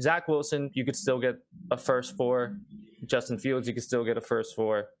 like Zach Wilson, you could still get a first for. Justin Fields, you could still get a first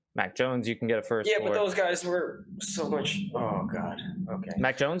for. Mac Jones, you can get a first for. Yeah, but those guys were so much. Oh God. Okay.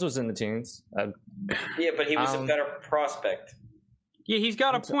 Mac Jones was in the teens. Yeah, but he was a better prospect. Yeah, he's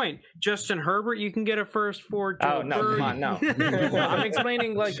got a point. Justin Herbert, you can get a first for. Oh no, come on, no. No, I'm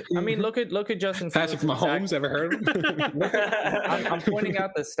explaining look at Justin Fields. Patrick Mahomes, ever heard of him? I'm pointing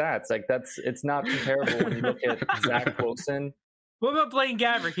out the stats. Like it's not comparable when you look at Zach Wilson. What about Blaine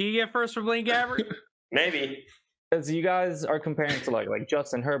Gabbert? Can you get first for Blaine Gabbert? Maybe. Because you guys are comparing to like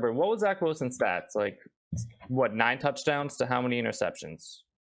Justin Herbert. What was Zach Wilson's stats? Like, what, 9 touchdowns to how many interceptions?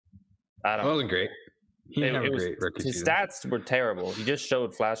 I don't know. It wasn't great. He didn't have a great rookie his season. stats were terrible. He just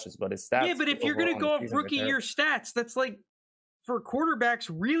showed flashes, but his stats. Yeah, but if you're going to go off rookie year stats, that's like for quarterbacks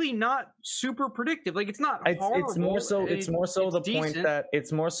really not super predictive. Like it's not horrible. It's more so the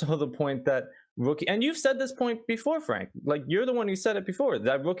point that rookie, and you've said this point before, Frank. Like you're the one who said it before.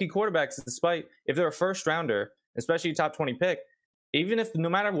 That rookie quarterbacks, despite if they're a first rounder, especially top 20 pick, even if no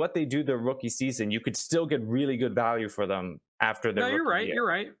matter what they do their rookie season, you could still get really good value for them after their. No, you're right. Year. You're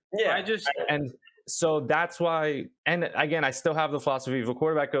right. Yeah, and so that's why. And again, I still have the philosophy: if a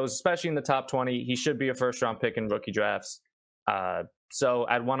quarterback goes, especially in the top 20, he should be a first round pick in rookie drafts. So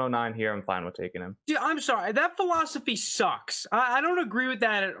at 109 here, I'm fine with taking him. Dude, I'm sorry. That philosophy sucks. I don't agree with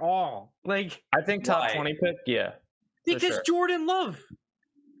that at all. Like, I think top 20 pick, yeah. Because sure. Jordan Love.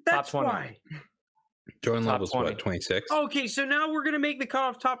 That's why. Jordan Love was what, 26? Okay, so now we're going to make the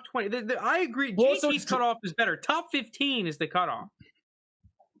cutoff top 20. I agree. Well, JT's cutoff is better. Top 15 is the cutoff.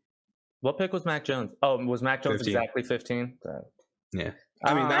 What pick was Mac Jones? Oh, was Mac Jones 15. exactly 15? Yeah.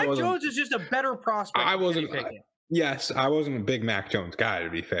 I mean, Mac Jones is just a better prospect. I wasn't. Yes, I wasn't a big Mac Jones guy, to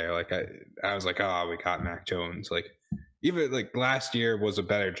be fair. Like I was like, oh, we got Mac Jones. Like even like last year was a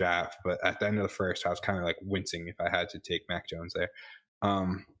better draft, but at the end of the first, I was kind of like wincing if I had to take Mac Jones there.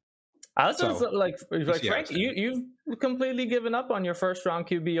 I was like Frank, you've completely given up on your first round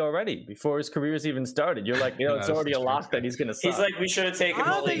QB already before his career's even started. You're like, it's already a lock that he's going to suck. He's like, we should have taken. I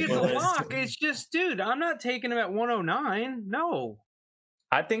don't think it's a lock. It's just, dude, I'm not taking him at 109. No.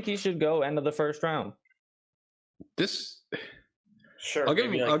 I think he should go end of the first round. Sure. I'll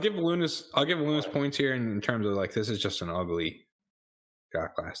give Lunas points here in terms of like this is just an ugly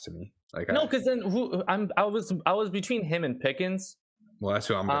draft class to me. Like no, because then I was between him and Pickens. Well, that's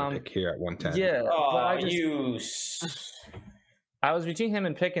who I'm going to pick here at 110. Yeah. I was between him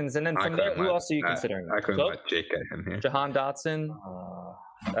and Pickens, and then from there, who else are you considering? I couldn't let Jake get him here. Jahan Dotson.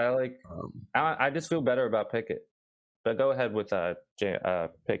 I just feel better about Pickett. But go ahead with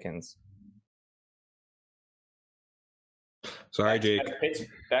Pickens. Sorry, Jake.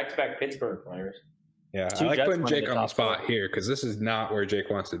 Back-to-back Pittsburgh players. Yeah, I like putting Jake on the spot here because this is not where Jake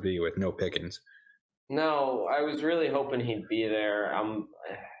wants to be with no Pickens. No, I was really hoping he'd be there.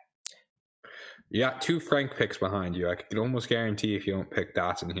 You got 2 Frank picks behind you. I could almost guarantee if you don't pick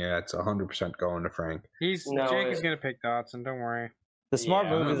Dotson here, that's 100% going to Frank. Jake is going to pick Dotson. Don't worry. The smart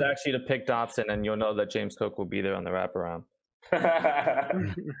move is actually to pick Dotson, and you'll know that James Cook will be there on the wraparound.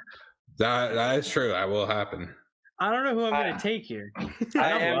 That is true. That will happen. I don't know who I'm going to take here.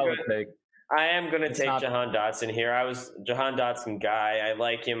 I am going to take Jahan Dotson here. I was a Jahan Dotson guy. I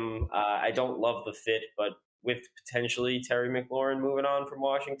like him. I don't love the fit, but with potentially Terry McLaurin moving on from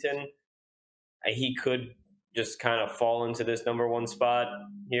Washington, he could just kind of fall into this number 1 spot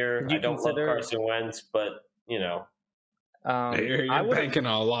here. I don't love Carson Wentz, but you know. You're banking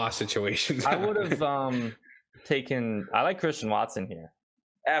on a loss situations. I would have taken. I like Christian Watson here.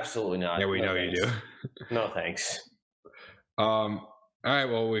 Absolutely not. Yeah, we know thanks. you do. No thanks. All right.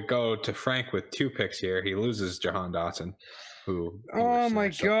 Well, we go to Frank with 2 picks here. He loses Jahan Dotson, who. Oh my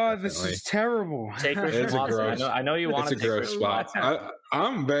God, this is terrible. Take Christian Watson. I know you want to. It's a gross spot.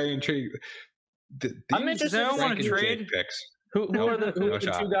 I'm very intrigued. I'm interested. I don't want to trade picks. Who are the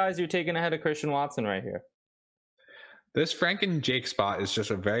 2 guys you're taking ahead of Christian Watson right here? This Frank and Jake spot is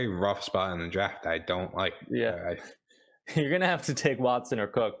just a very rough spot in the draft. I don't like. Yeah, you're gonna have to take Watson or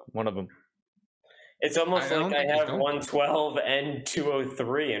Cook, one of them. It's almost like I have 112 and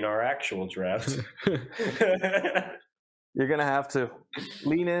 203 in our actual draft. You're gonna have to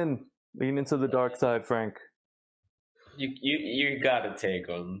lean into the dark side, Frank. You gotta take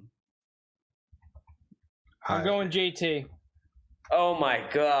them. I'm going JT. Oh my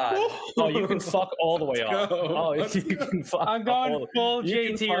god. Oh, you can fuck all the way off. go. Oh, Let's you can fuck. I'm going full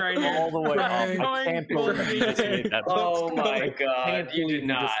JT right now. all the way off. I'm I going can't full believe you just made that. Oh Let's my go. god. Can't You believe did you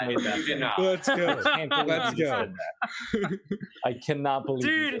not. just made that. You did not. Let's go. I can't believe Let's you go. said that. I cannot believe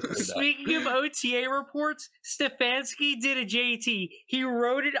you Dude, just said that. speaking of OTA reports, Stefanski did a JT. He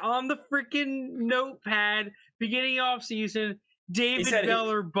wrote it on the freaking notepad beginning off season. David said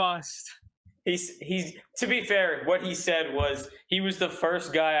Beller bust. He's to be fair, what he said was he was the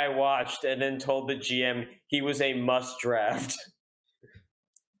first guy I watched and then told the GM he was a must draft.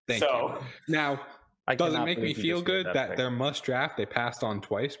 Thank you. Now, I does it cannot make me believe you feel just made good that pick. their must draft they passed on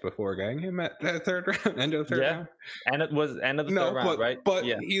twice before getting him at that third round, end of the third Yeah. round? And it was end of the No, third round, right? but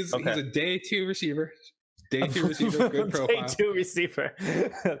yeah. he's Okay. a day 2 receiver. Day 2 receiver, good profile. Day 2 receiver.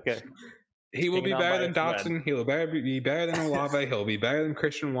 Okay. He will be Hanging on better by than a thread. Dotson. He'll be better than Olave. He'll be better than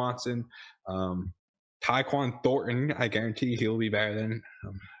Christian Watson. Tyquan Thornton, I guarantee he'll be better than.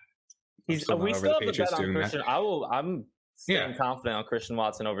 He's, still not we over still the have a Patriots bet on doing that. Christian. I'm staying confident on Christian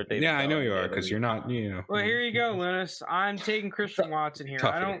Watson over David. Yeah, I know Bell. you are because you're not. Well, here you go, Linus. I'm taking Christian Watson here. I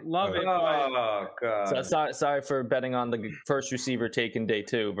Tougher. don't love it, but Oh god. So, sorry for betting on the first receiver taken day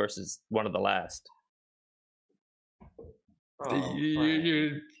 2 versus one of the last. Oh,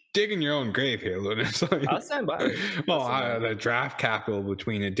 You're digging your own grave here, Linus. I'll stand by it. Well, the draft capital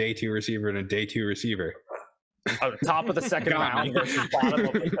between a day 2 receiver and a day 2 receiver. Top of the second Got me. round versus bottom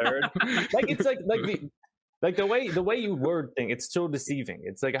of the third. Like it's like the way you word thing. It's so deceiving.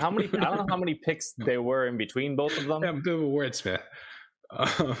 It's like how many I don't know how many picks there were in between both of them. I'm a bit of a wordsmith.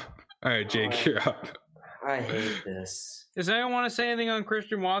 All right, Jake, you're up. I hate this. does anyone want to say anything on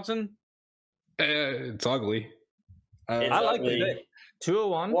Christian Watson? It's ugly. It's I like ugly. it.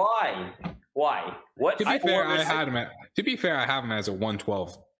 201. Why? Why? What? To be fair, form is it? I have him as a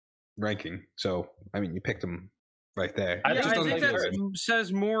 112 ranking. So I mean, you picked him right there. I It Yeah, just I doesn't think feel that good.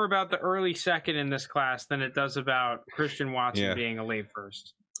 says more about the early second in this class than it does about Christian Watson Yeah. being a late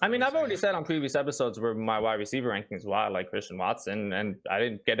first. I mean, I've already said on previous episodes where my wide receiver rankings why I like Christian Watson, and I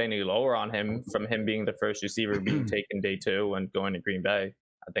didn't get any lower on him from him being the first receiver being taken day 2 and going to Green Bay.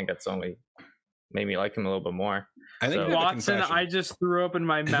 I think that's only made me like him a little bit more. I think So- you have a Watson, confession. I just threw open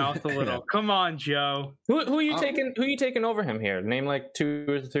my mouth a little. Come on, Joe. Who are you Oh. taking? Who are you taking over him here? Name like 2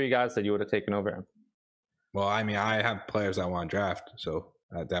 or 3 guys that you would have taken over him. Well, I mean, I have players I want to draft, so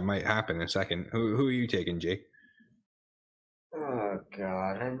that might happen in a second. Who are you taking, Jake? Oh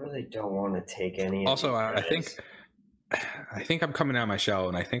god, I really don't want to take any. Also, of I these think I'm coming out of my shell,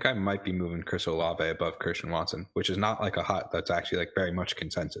 and I think I might be moving Chris Olave above Christian Watson, which is not like a hot. That's actually like very much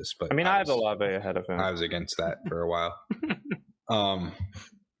consensus. But I mean, I have was- Olave ahead of him. I was against that for a while.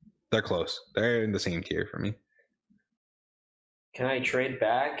 They're close. They're in the same tier for me. Can I trade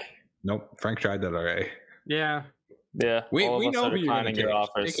back? Nope. Frank tried that already. Yeah. Yeah, We all of us know are who you're going to declining take. your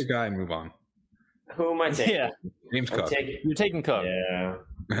offers. Take a guy and move on. Who am I taking? Yeah, James I'm Cook. taking. you're taking Cook. Yeah.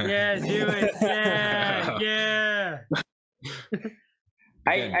 Yeah, do it. Yeah. Yeah.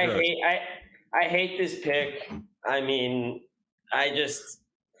 Again, I good. hate this pick. I mean, I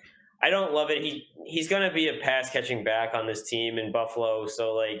don't love it. He's gonna be a pass catching back on this team in Buffalo,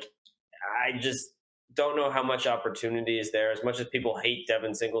 so like I just don't know how much opportunity is there. As much as people hate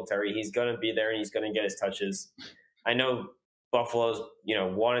Devin Singletary, he's gonna be there and he's gonna get his touches. I know Buffalo's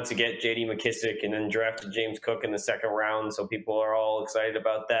wanted to get J.D. McKissick and then drafted James Cook in the second round, so people are all excited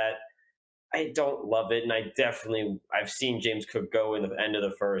about that. I don't love it, and I've seen James Cook go in the end of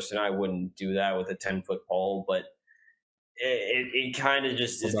the first, and I wouldn't do that with a 10-foot pole, but it kind of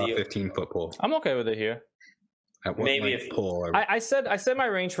just is About the 15-foot pole. I'm okay with it here. At what Maybe length if- pole? Are we- I said my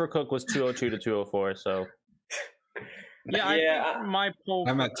range for Cook was 202 to 204. So Yeah, I Yeah, think my poll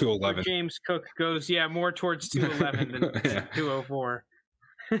I'm at for 211. James Cook goes, more towards 211 than Yeah. 204.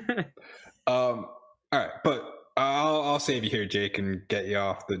 All right, but I'll save you here, Jake, and get you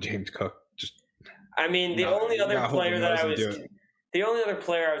off the James Cook. Just I mean, the No, only you other gotta hope player he that I knows was and do it. the only other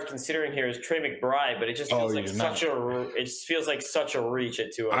player I was considering here is Trey McBride, but it just feels Oh, like you're such it just feels like such a reach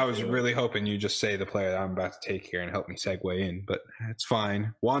at 202. I was really hoping you just say the player that I'm about to take here and help me segue in, but it's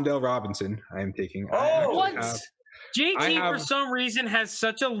fine. Wandale Robinson, I am taking. I actually What? have- JT, I for have- some reason, has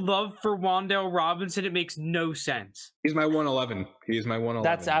such a love for Wandale Robinson, it makes no sense. He's my 111. He's my 111.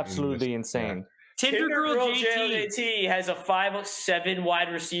 that's in absolutely this- insane. Tinder Girl JT. JT has a 5'7"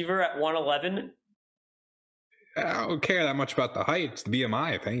 wide receiver at 111. I don't care that much about the height. It's the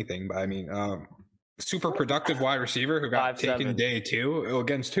BMI, if anything. But I mean, super productive wide receiver who got 5'7". taken day 2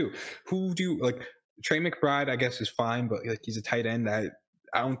 against 2. Who do you like? Trey McBride, I guess, is fine, but like he's a tight end. I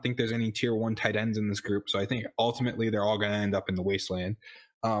don't think there's any tier 1 tight ends in this group. So I think ultimately they're all going to end up in the wasteland.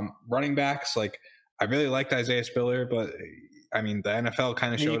 Running backs, like I really liked Isaiah Spiller, but I mean, the NFL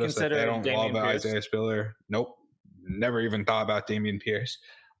kind of Do you showed us that they consider don't Dameon love Pierce? Isaiah Spiller. Nope. Never even thought about Dameon Pierce.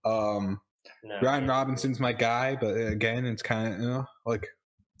 Brian Robinson's my guy, but again, it's kind of, you know, like,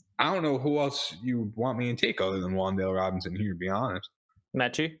 I don't know who else you want me to take other than Wan'Dale Robinson here, to be honest.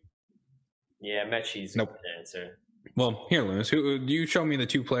 Mechie? Yeah, Mechie's Nope. a good answer. Well, here, Lewis, you show me the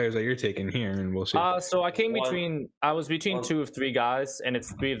 2 players that you're taking here, and we'll see. So I was between 2 of 3 guys, and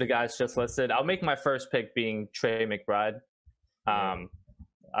it's 3 of the guys just listed. I'll make my first pick being Trey McBride. I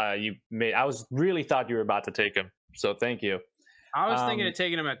was really thought you were about to take him, so thank you. I was thinking of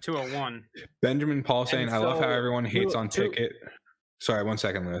taking him at 201. Benjamin Paul saying, I love how everyone hates on two- Pickett. Sorry, 1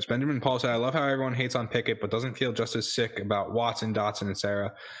 second, Lewis. Benjamin Paul said, I love how everyone hates on Pickett, but doesn't feel just as sick about Watson, Dotson, and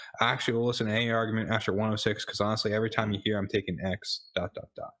Sarah. I actually will listen to any argument after 106 because honestly, every time you hear I'm taking X, ...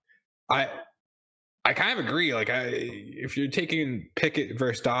 I kind of agree. Like, if you're taking Pickett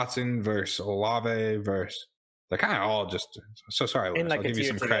versus Dotson versus Olave versus, they're kind of all just, so sorry, Lewis. In like I'll a give you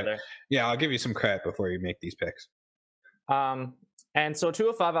tier some credit. together. Yeah, I'll give you some credit before you make these picks. And so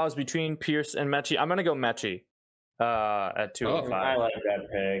 205, I was between Pierce and Mechie. I'm gonna go Mechie at 205. I like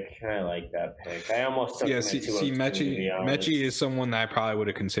that pick. I almost took him at 202, Mechie is someone that I probably would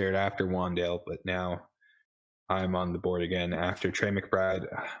have considered after Wan'Dale, but now I'm on the board again after Trey McBride.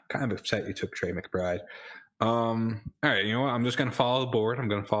 I'm kind of upset you took Trey McBride. All right, you know what? I'm just gonna follow the board. I'm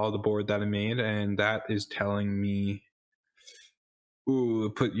gonna follow the board that I made, and that is telling me.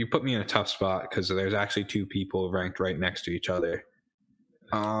 Ooh, you put me in a tough spot because there's actually 2 people ranked right next to each other.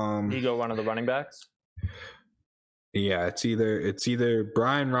 You go one of the running backs. Yeah, it's either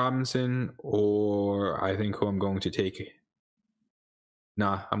Brian Robinson or I think who I'm going to take.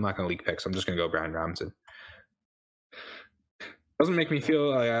 Nah, I'm not going to leak picks. I'm just going to go Brian Robinson. Doesn't make me feel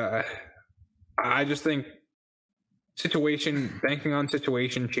like I just think banking on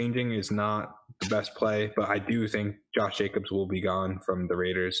situation changing is not the best play, but I do think Josh Jacobs will be gone from the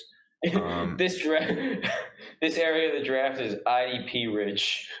Raiders. This area of the draft is IDP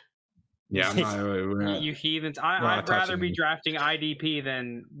rich. Yeah, we're not, you heathens. I'd rather be drafting IDP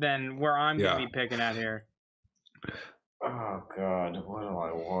than where I'm going to be picking at here. Oh, God. What do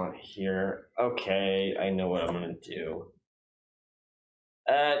I want here? Okay, I know what I'm going to do.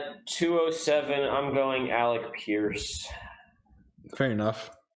 At 207, I'm going Alec Pierce. Fair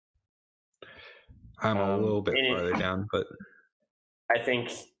enough. I'm a little bit farther down, but I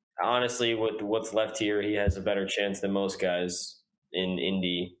think, honestly, with what's left here, he has a better chance than most guys in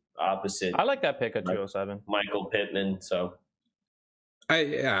Indy. Opposite. I like that pick at 207. Michael Pittman. So, I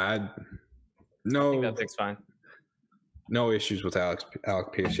think that pick's fine. No issues with Alec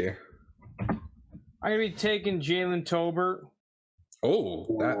Pierce here. I'm gonna be taking Jalen Tolbert.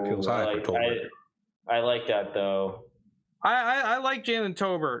 Oh, that feels high for Tolbert. I like that though. I like Jalen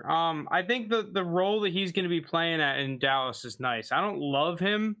Tolbert. I think the role that he's going to be playing at in Dallas is nice. I don't love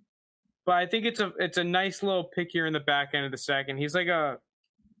him, but I think it's a nice little pick here in the back end of the second. He's like a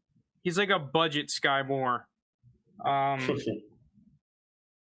budget Sky Moore. I'm going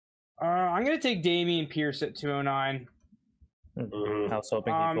to take Dameon Pierce at 209. I was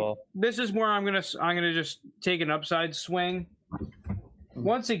hoping he'd fall. This is where I'm gonna just take an upside swing.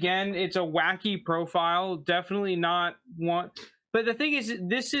 Once again, it's a wacky profile. Definitely not one. But the thing is,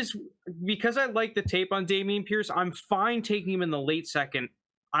 this is because I like the tape on Dameon Pierce. I'm fine taking him in the late second.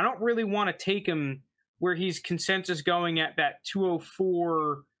 I don't really want to take him where he's consensus going at that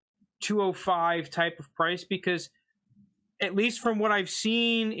 204, 205 type of price, because at least from what I've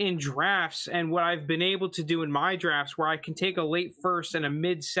seen in drafts and what I've been able to do in my drafts, where I can take a late first and a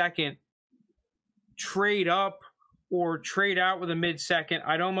mid second, trade up or trade out with a mid second,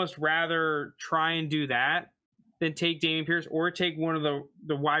 I'd almost rather try and do that than take Dameon Pierce or take one of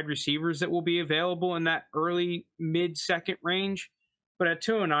the wide receivers that will be available in that early mid second range. But at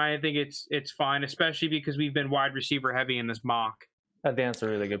 209, I think it's fine, especially because we've been wide receiver heavy in this mock. I think that's a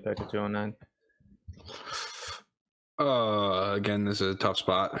really good pick at 209. Again, this is a tough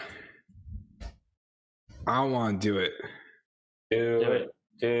spot. I don't want to do it. Do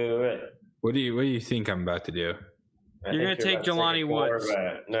it. What do you think I'm about to do? You're going to take Jelani Woods.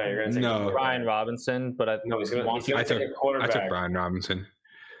 No, you're going to take Brian Robinson, but he's going to take a quarterback. I took Brian Robinson.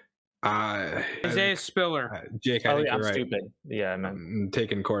 Isaiah Spiller. Jake, I think I'm you're right. stupid. Yeah, man. I'm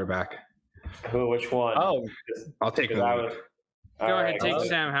taking quarterback. Which one? Oh, I'll take Malik. Go ahead, take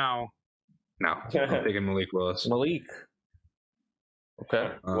Sam Howell. No, I'm taking Malik Willis. Malik. Okay.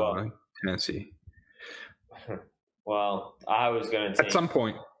 Tennessee. Well, I was going to take... At some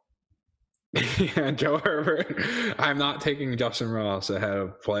point. Yeah, Joe Herbert. I'm not taking Justin Ross ahead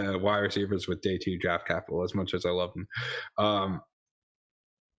of wide receivers with day 2 draft capital as much as I love him.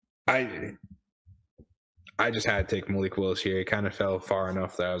 I just had to take Malik Willis here. He kind of fell far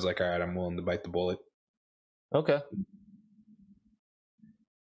enough that I was like, all right, I'm willing to bite the bullet. Okay.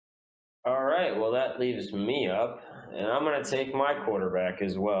 All right. Well, that leaves me up, and I'm going to take my quarterback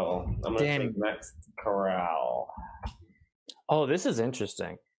as well. I'm going to take Matt Corral. Oh, this is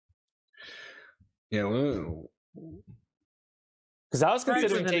interesting. Yeah, because I was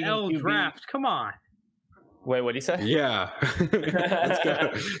considering taking L QB. draft. Come on. Wait, what did he say? yeah. Let's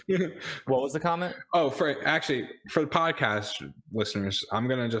go. What was the comment? Oh, for the podcast listeners, I'm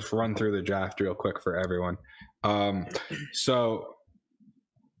gonna just run through the draft real quick for everyone. So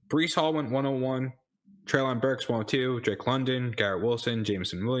Breece Hall went 101, Treylon Burks 102, Drake London, Garrett Wilson,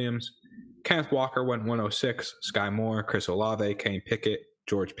 Jameson Williams, Kenneth Walker went 106, Sky Moore, Chris Olave, Kenny Pickett,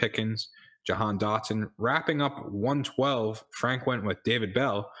 George Pickens, Jahan Dotson. Wrapping up 112, Frank went with David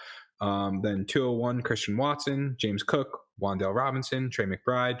Bell. Then 201, Christian Watson, James Cook, Wan'Dale Robinson, Trey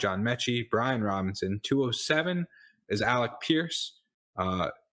McBride, John Mechie, Brian Robinson. 207 is Alec Pierce, Jalen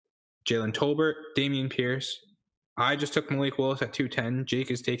Tolbert, Damian Pierce. I just took Malik Willis at 210. Jake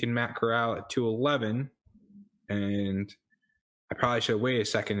has taken Matt Corral at 211. And I probably should have waited a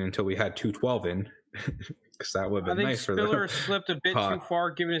second until we had 212 in. Because that would have been nice for the Spiller slipped a bit too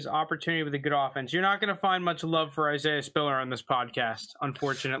far given his opportunity with a good offense. You're not going to find much love for Isaiah Spiller on this podcast,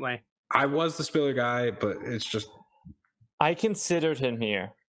 unfortunately. I was the Spiller guy, but it's just... I considered him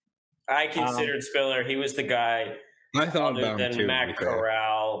here. I considered Spiller. He was the guy I thought other about him than too, Matt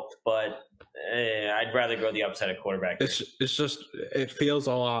Corral, but I'd rather go the upside of quarterback. It's just, it feels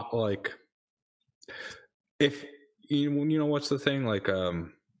a lot like... If, you know what's the thing? Like,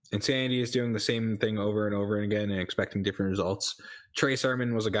 Insanity is doing the same thing over and over again and expecting different results. Trey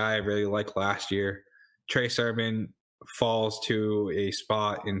Sermon was a guy I really liked last year. Trey Sermon falls to a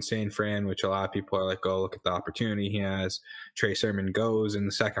spot in San Fran, which a lot of people are like, oh, look at the opportunity he has. Trey Sermon goes in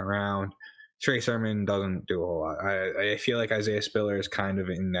the second round. Trey Sermon doesn't do a whole lot. I feel like Isaiah Spiller is kind of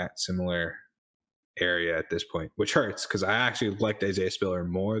in that similar area at this point, which hurts because I actually liked Isaiah Spiller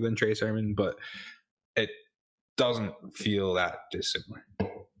more than Trey Sermon, but it doesn't feel that dissimilar.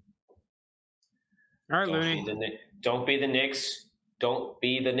 All right, Looney. Don't be the Knicks. Don't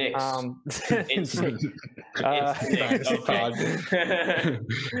be the Knicks. It's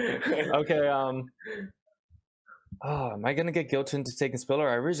okay. Am I gonna get guilted into taking Spiller?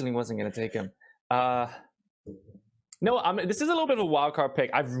 I originally wasn't gonna take him. No, this is a little bit of a wild card pick.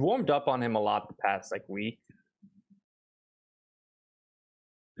 I've warmed up on him a lot the past week.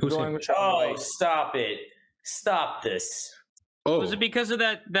 Who's him? Oh, stop it! Stop this. Oh, was it because of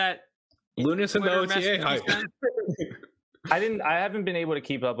that? Lunas and the OTA hype. I haven't been able to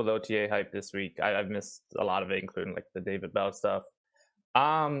keep up with OTA hype this week. I've missed a lot of it, including like the David Bell stuff.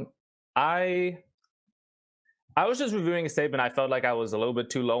 I was just reviewing a statement. I felt like I was a little bit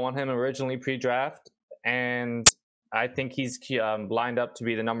too low on him originally pre-draft, and I think he's lined up to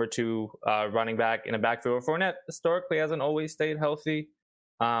be the number 2 running back in a backfield. Fournette historically hasn't always stayed healthy.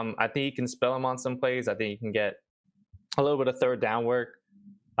 I think he can spell him on some plays. I think he can get a little bit of third down work.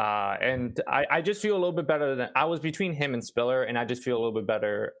 And I just feel a little bit better than I was between him and Spiller, and I just feel a little bit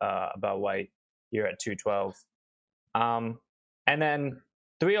better about White here at 212. And then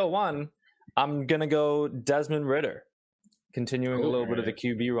 301, I'm gonna go Desmond Ridder, continuing a little bit of the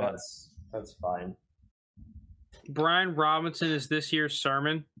QB runs. That's fine. Brian Robinson is this year's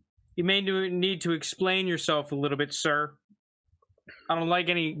Sermon. You may need to explain yourself a little bit, sir. I don't like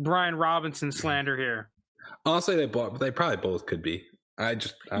any Brian Robinson slander here. Honestly, they probably both could be. I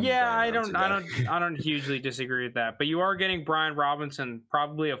don't hugely disagree with that, but you are getting Brian Robinson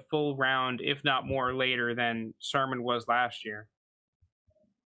probably a full round, if not more, later than Sermon was last year.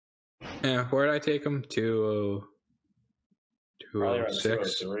 Yeah, where did I take him?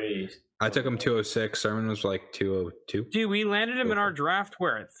 206. I took him 206. Sermon was like 202. Dude, we landed him in our draft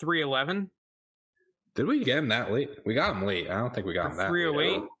where at 311. Did we get him that late? We got him late. I don't think we got him that 308,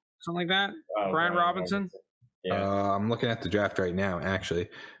 late. Something like that. Brian Robinson. Yeah. I'm looking at the draft right now, actually.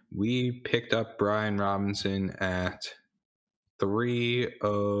 We picked up Brian Robinson at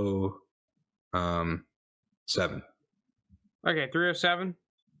 307. Okay, 307?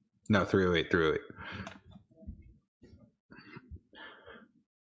 No, 308.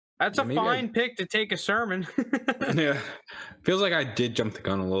 That's a fine pick to take a Sermon. Yeah. Feels like I did jump the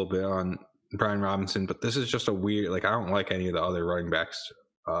gun a little bit on Brian Robinson, but this is just a weird, I don't like any of the other running backs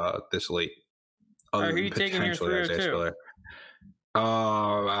this late. Who are you taking here 302?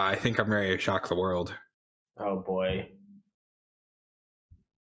 I think I'm ready to shock the world. Oh boy.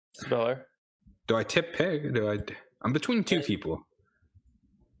 Spiller. Do I tip pig? I'm between two people.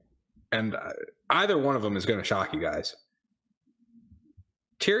 And either one of them is going to shock you guys.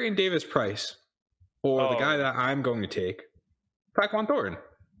 Tyrion Davis-Price or the guy that I'm going to take, Tyquan Thornton.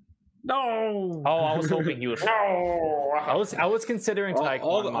 No. Oh, I was hoping he was. No. I was considering Tyquan.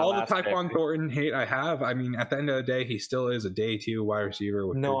 All the Tyquan Thornton hate I have. I mean, at the end of the day, he still is a day 2 wide receiver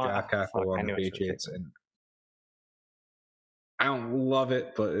with good draft capital on the Patriots, and I don't love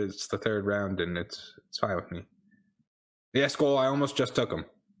it, but it's the 3rd round, and it's fine with me. Yeah, Skull, I almost just took him.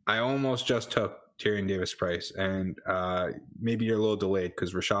 I almost just took Tyrion Davis-Price, and maybe you're a little delayed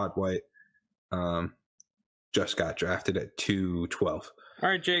because Rachaad White just got drafted at 212. All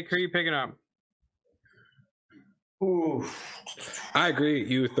right, Jake, who are you picking up? Ooh. I agree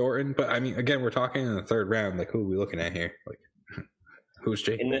with you, Thornton, but I mean, again, we're talking in the 3rd round. Like, who are we looking at here? Like, who's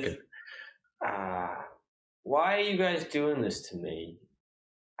Jake picking? Why are you guys doing this to me?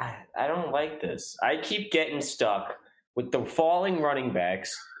 I don't like this. I keep getting stuck with the falling running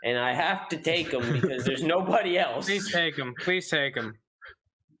backs, and I have to take them because there's nobody else. Please take him. Please take him.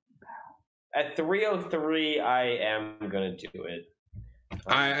 At 303, I am going to do it.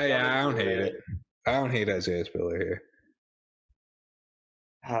 I don't hate it. I don't hate Isaiah Spiller here.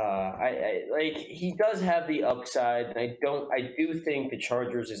 I like, he does have the upside, and I do think the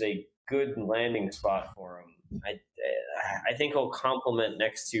Chargers is a good landing spot for him. I think he'll complement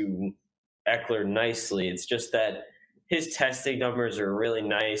next to Eckler nicely. It's just that his testing numbers are really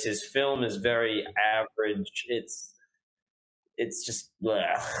nice. His film is very average. It's just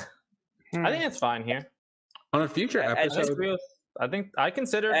blech. I think it's fine here. On a future episode, I think I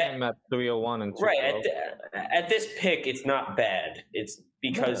consider him at 301 and 212. Right at this pick, it's not bad. It's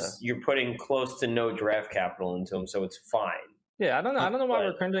because you're putting close to no draft capital into him, so it's fine. Yeah, I don't know why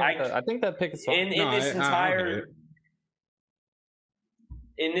we're cringing. I think that pick is fine.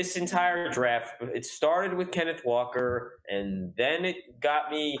 In this entire draft, it started with Kenneth Walker, and then it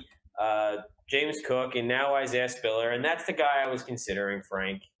got me James Cook, and now Isaiah Spiller, and that's the guy I was considering,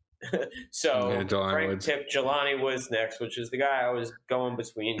 Frank. So Frank tipped Jelani Woods next, which is the guy I was going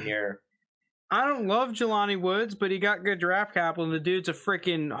between here. I don't love Jelani Woods, but he got good draft capital, and the dude's a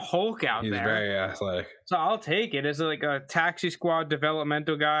freaking Hulk out there. He's very athletic. So I'll take it as like a taxi squad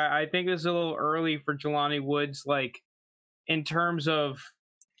developmental guy. I think it's a little early for Jelani Woods, like in terms of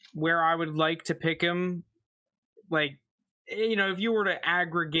where I would like to pick him. Like, you know, if you were to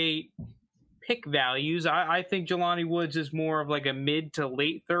aggregate pick values, I think Jelani Woods is more of like a mid to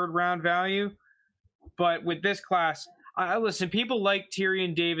late 3rd round value. But with this class, listen, people like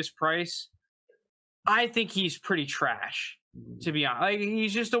Tyrion Davis-Price. I think he's pretty trash, to be honest. Like,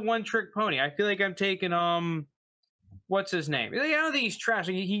 he's just a one-trick pony. I feel like I'm taking what's his name? I don't think he's trash.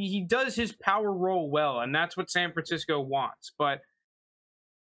 He does his power role well, and that's what San Francisco wants. But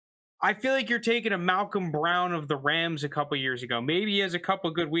I feel like you're taking a Malcolm Brown of the Rams a couple years ago. Maybe he has a couple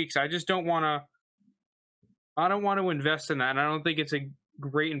good weeks. I just don't want to. I don't want to invest in that. And I don't think it's a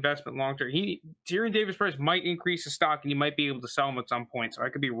great investment long term. Tyrion Davis-Price might increase his stock, and you might be able to sell him at some point. So I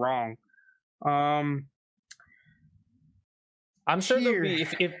could be wrong. I'm sure there'll be.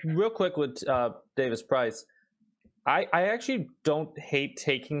 If real quick with Davis-Price, I actually don't hate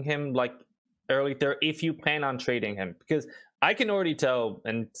taking him like early 3rd if you plan on trading him, because I can already tell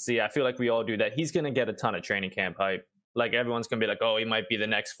and see, I feel like we all do, that he's going to get a ton of training camp hype. Like, everyone's going to be like, oh, he might be the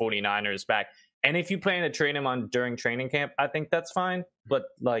next 49ers back. And if you plan to trade him on during training camp, I think that's fine. But,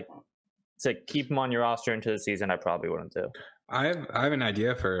 like, to keep him on your roster into the season, I probably wouldn't do. I have an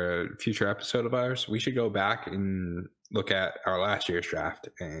idea for a future episode of ours. We should go back and look at our last year's draft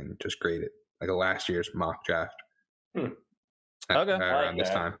and just grade it. Like a last year's mock draft. Okay. Around this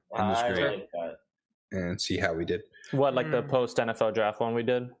time. And just grade like that. And see how we did. What, like the post NFL draft one we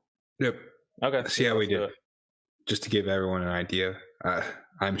did? Yep. Okay. See how we did. Just to give everyone an idea.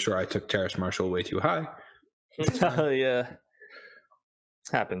 I'm sure I took Terrace Marshall way too high. Yeah.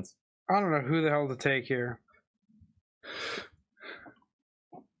 Happens. I don't know who the hell to take here.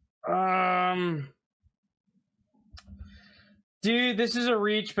 Dude, this is a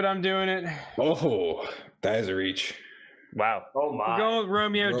reach, but I'm doing it. Oh, that is a reach. Wow. Oh my. I'm going with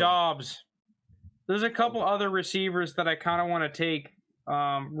Romeo Doubs. There's a couple other receivers that I kind of want to take.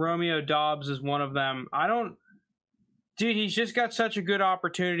 Romeo Doubs is one of them. Dude, he's just got such a good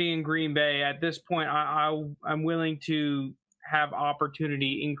opportunity in Green Bay. At this point, I'm willing to have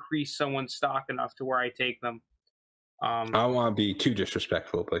opportunity increase someone's stock enough to where I take them. I don't want to be too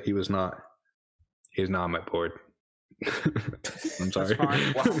disrespectful, but he's not on my board. I'm sorry.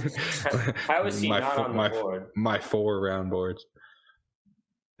 How is he not on the board? My 4 round boards.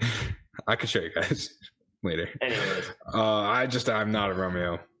 I could show you guys later. Anyways. I'm not a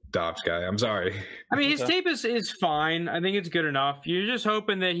Romeo Doubs guy. I'm sorry. I mean, his tape is fine. I think it's good enough. You're just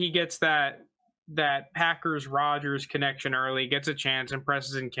hoping that he gets that Packers-Rodgers connection early, gets a chance,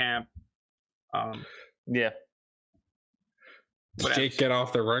 impresses in camp. Yeah. Does Jake get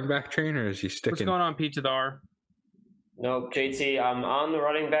off the running back train, or is he sticking? What's going on, Pizza Dar? No, JT, I'm on the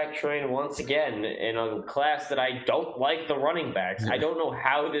running back train once again in a class that I don't like the running backs. I don't know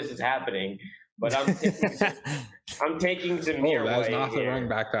how this is happening, but I'm taking Zamir White. That's not the here. running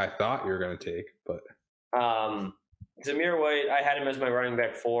back that I thought you were going to take, but Zamir White, I had him as my running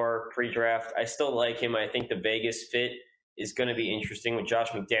back 4 pre-draft. I still like him. I think the Vegas fit is going to be interesting with Josh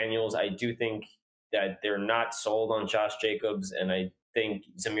McDaniels. I do think that they're not sold on Josh Jacobs, and I think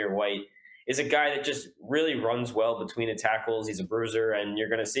Zamir White is a guy that just really runs well between the tackles. He's a bruiser, and you're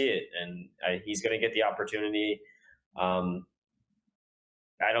going to see it, and he's going to get the opportunity. I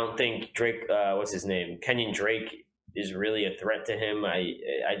don't think Drake, what's his name? Kenyon Drake is really a threat to him.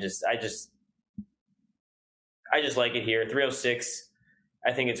 I just like it here. 306.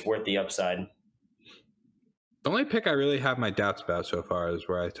 I think it's worth the upside. The only pick I really have my doubts about so far is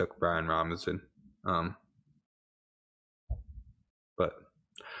where I took Brian Robinson. But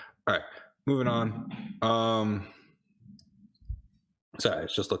all right, moving on. Sorry,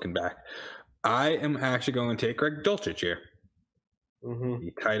 it's just looking back. I am actually going to take Greg Dulcich here. Mm-hmm.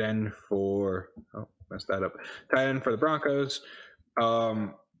 The tight end for messed that up. Tight end for the Broncos.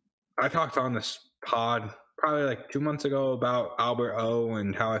 I talked on this pod probably like 2 months ago about Albert O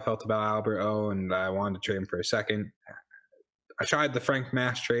and how I felt about Albert O, and I wanted to trade him for a second. I tried the Frank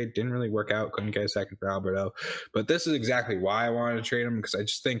Mass trade, didn't really work out, couldn't get a second for Albert O. But this is exactly why I wanted to trade him, because I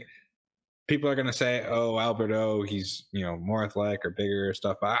just think people are going to say, oh, Albert O, he's more athletic or bigger or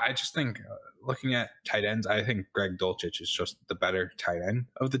stuff. But I just think looking at tight ends, I think Greg Dulcich is just the better tight end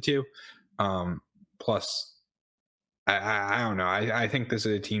of the two. Plus, I don't know. I think this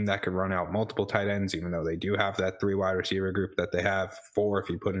is a team that could run out multiple tight ends, even though they do have that 3 wide receiver group that they have 4 if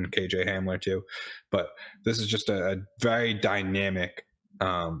you put in KJ Hamler too. But this is just a very dynamic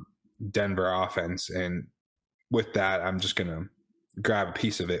Denver offense. And with that, I'm just going to grab a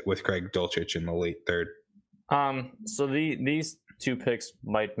piece of it with Greg Dulcich in the late third. So these 2 picks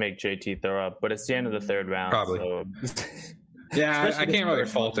might make JT throw up, but it's the end of the 3rd round. Probably. So. Yeah, I can't really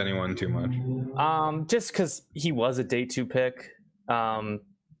fault anyone too much. Just because he was a day 2 pick. I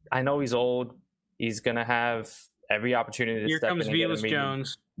know he's old. He's gonna have every opportunity to Here step comes in and Velus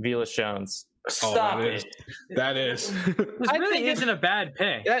Jones. Velus Jones. Stop it. That is. This really isn't a bad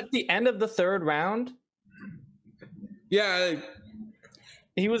pick. At the end of the 3rd round, Yeah.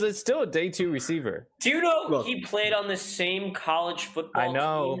 he was still a day 2 receiver. Do you know he played on the same college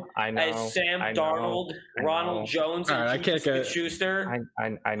football team as Sam Darnold, Ronald Jones, and I can't get Schuster? I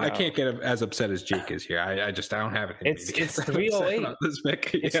know. I can't get as upset as Jake is here. I don't have it. It's 308. This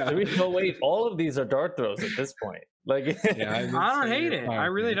pick. It's 308. All of these are dart throws at this point. Like, I don't hate it. I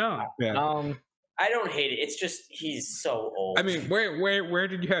really don't. Yeah. I don't hate it. It's just he's so old. I mean, where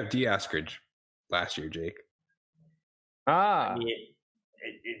did you have D. Askridge last year, Jake? Eskridge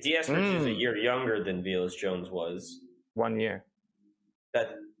is a year younger than Velus Jones was. 1 year.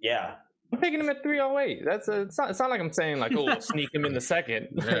 Yeah. I'm picking him at 308. It's not like I'm saying like, oh, we'll sneak him in the second.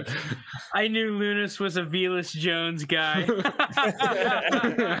 Like, I knew Lunas was a Velus Jones guy.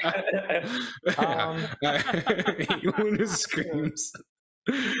 Lunas screams.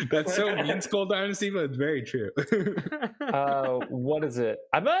 That's so mean, Skull Dynasty, but it's very true. What is it?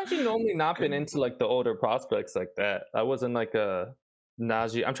 I've actually normally not been into like the older prospects like that. I wasn't like a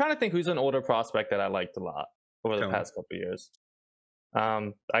Najee. I'm trying to think who's an older prospect that I liked a lot over the past couple of years.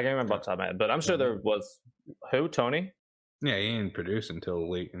 I can't remember off the top of my head, but I'm sure there was Tony. Yeah, he didn't produce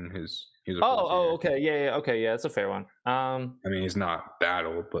until late in his. Okay, yeah, okay, yeah, that's a fair one. I mean, he's not that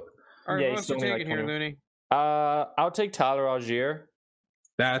old, but all right, what's taking like here, Looney? I'll take Tyler Algier.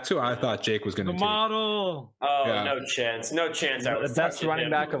 That's who I thought Jake was going to take. The model. Oh, yeah. No chance. I was the best running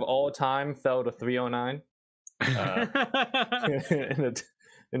back of all time fell to 309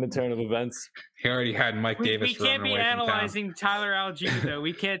 in the turn of events. He already had Mike Davis. We can't be analyzing Tyler Algier though.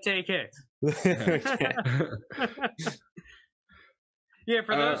 We can't take it. Yeah,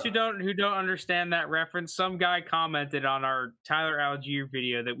 for those who don't understand that reference, some guy commented on our Tyler Algier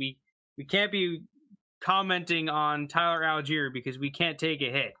video that we can't be commenting on Tyler Algier because we can't take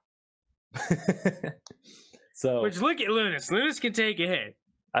a hit. So, which look at Lunas. Lunas can take a hit.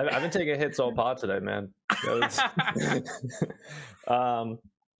 I've been taking hits all pod today, man.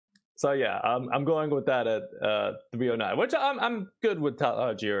 So yeah, I'm going with that at 309, which I'm good with Tyler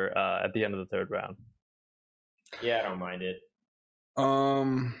Algier at the end of the 3rd round. Yeah, I don't mind it.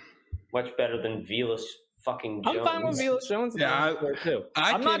 Much better than Velus fucking Jones. I'm fine with Velus Jones. Yeah, too.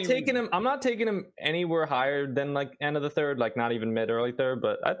 I'm not taking him anywhere higher than like end of the 3rd, like not even mid early 3rd,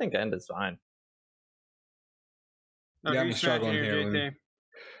 but I think end is fine. Yeah, I'm struggling here.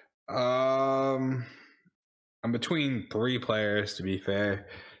 I'm between 3 players, to be fair,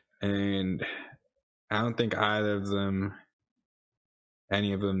 and I don't think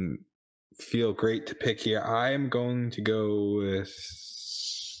any of them feel great to pick here. I am going to go with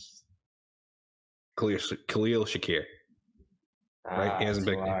Khalil Shakir. Right? He hasn't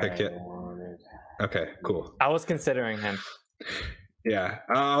picked yet. Okay, cool. I was considering him. Yeah,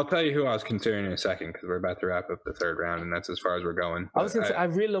 I'll tell you who I was considering in a second because we're about to wrap up the 3rd round, and that's as far as we're going. I was gonna say, I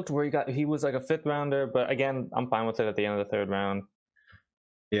really looked where he was like a 5th rounder, but again, I'm fine with it at the end of the 3rd round.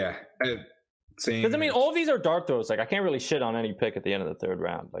 Yeah, because I mean, all of these are dart throws. Like, I can't really shit on any pick at the end of the 3rd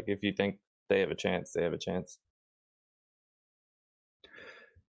round. Like, if you think they have a chance, they have a chance.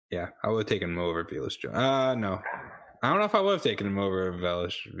 Yeah, I would have taken him over Velus. No, I don't know if I would have taken him over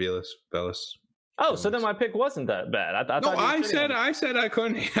Velus. Oh, so then my pick wasn't that bad. I said I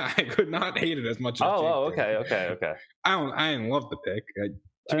couldn't. I could not hate it as much as. Okay. I didn't love the pick.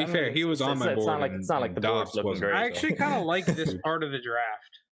 To be fair, he was on my board. It's not like the board's looking great. I actually kind of like this part of the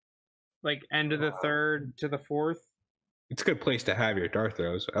draft, like end of the 3rd to the 4th. It's a good place to have your dart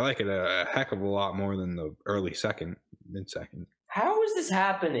throws. I like it a heck of a lot more than the early 2nd, mid-2nd. How is this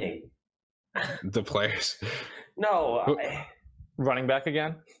happening? The players. No. Running back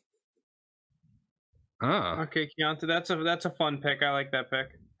again? Okay, Keontae, that's a fun pick. I like that pick.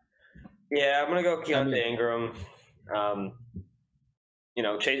 Yeah, I'm gonna go Keontae Ingram.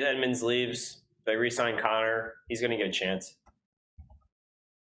 Chase Edmonds leaves. They re-sign Connor. He's gonna get a chance.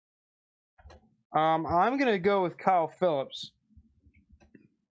 I'm gonna go with Kyle Phillips.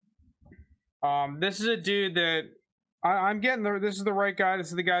 This is a dude that I'm getting. This is the right guy. This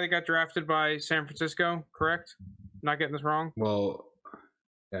is the guy that got drafted by San Francisco. Correct? Not getting this wrong. Well,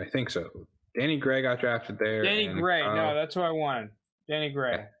 yeah, I think so. Danny Gray got drafted there. Danny Gray. No, that's what I wanted. Danny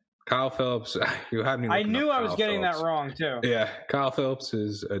Gray. Yeah. Kyle Phillips. You had me. I knew I was Kyle getting Phillips. that wrong too. Yeah, Kyle Phillips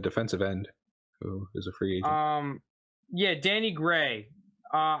is a defensive end who is a free agent. Yeah, Danny Gray.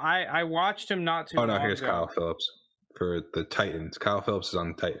 I watched him not too long ago. Here's Kyle Phillips for the Titans. Kyle Phillips is on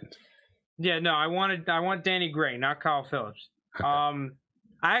the Titans. Yeah, no, I want Danny Gray, not Kyle Phillips. I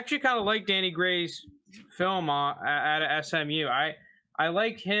actually kind of like Danny Gray's film at SMU. I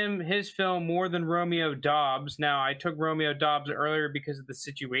like his film more than Romeo Dobbs. Now, I took Romeo Dobbs earlier because of the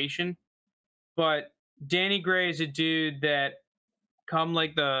situation, but Danny Gray is a dude that come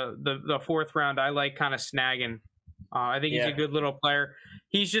like the 4th round, I like kind of snagging. I think he's a good little player.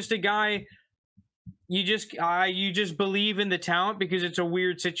 He's just a guy you just believe in the talent because it's a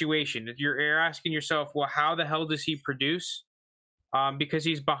weird situation. You're asking yourself, well, how the hell does he produce? Because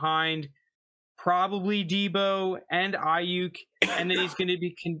he's behind probably Debo and Ayuk, and then he's going to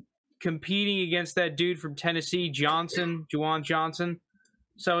be competing against that dude from Tennessee, Juwan Johnson.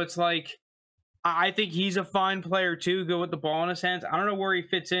 So it's like, I think he's a fine player too, good with the ball in his hands. I don't know where he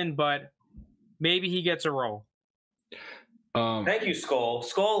fits in, but maybe he gets a role. Thank you, Skull.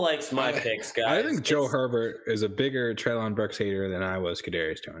 Skull likes my picks, guys. I think Joe Herbert is a bigger Treylon Burks hater than I was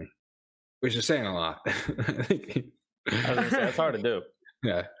Kadarius Toney, which is saying a lot. I was gonna say, that's hard to do.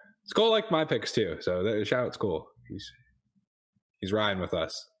 Yeah, Skull liked my picks too, so shout out Skull. He's riding with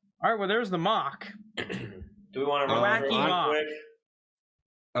us. All right, well, there's the mock. Do we want to run wacky mock? Quick?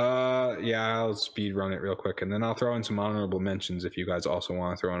 Yeah, I'll speed run it real quick, and then I'll throw in some honorable mentions if you guys also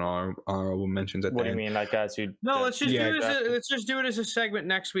want to throw in honorable mentions at the end. What do you mean, like guys who? No, let's just do it as a segment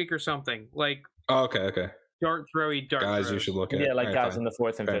next week or something. Like, okay. Dart guys, throws. you should look at. Yeah, like right, guys fine. in the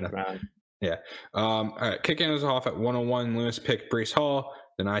 4th and Fair 5th round. Yeah. All right. Kicking us off at 101, Lewis picked Breece Hall.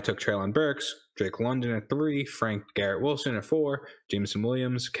 Then I took Treylon Burks, Drake London at 3, Frank Garrett Wilson at 4, Jameson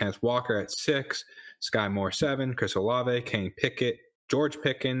Williams, Kenneth Walker at 6, Sky Moore 7, Chris Olave, Kenny Pickett, George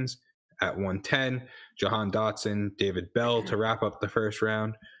Pickens at 110, Jahan Dotson, David Bell to wrap up the first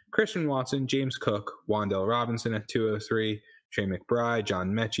round, Christian Watson, James Cook, Wan'Dale Robinson at 203, Trey McBride,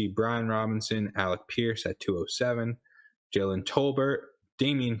 John Mechie, Brian Robinson, Alec Pierce at 207, Jalen Tolbert,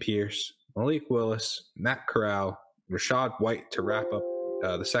 Damian Pierce, Malik Willis, Matt Corral, Rashad White to wrap up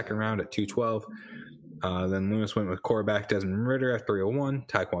the second round at 212. Then Lewis went with quarterback Desmond Ridder at 301,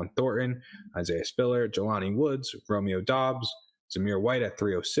 Tyquan Thornton, Isaiah Spiller, Jelani Woods, Romeo Dobbs, Zamir White at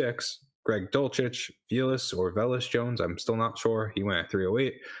 306, Greg Dulcich, Velus Jones, I'm still not sure. He went at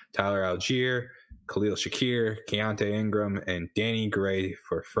 308, Tyler Algier, Khalil Shakir, Keontae Ingram, and Danny Gray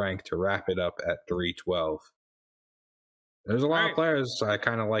for Frank to wrap it up at 312. There's a lot of players I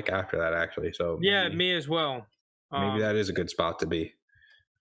kind of like after that, actually. So yeah, me as well. Maybe that is a good spot to be.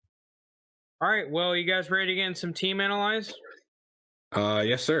 All right. Well, you guys ready to get in some team analyze?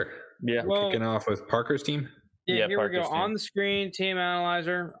 Yes, sir. Yeah. We're kicking off with Parker's team. Yeah, here Parker's we go. team. On the screen, team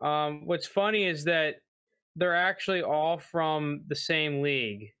analyzer. What's funny is that they're actually all from the same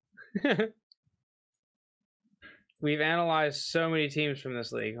league. We've analyzed so many teams from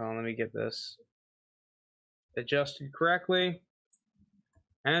this league. Hold on, let me get this adjusted correctly.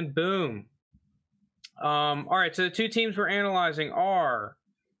 And boom. All right, so the two teams we're analyzing are...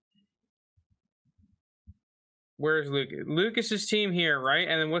 Where's Lucas? Lucas's team here, right?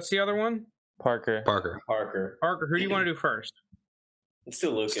 And then what's the other one? Parker. Parker, who do you want to do first? It's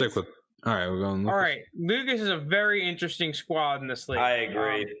still Lucas. Stick with... All right, we're going Lucas. All right, Lucas is a very interesting squad in this league. I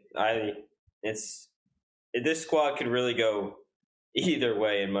agree. This squad could really go either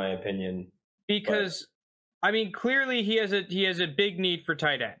way, in my opinion. Because, I mean, clearly he has a big need for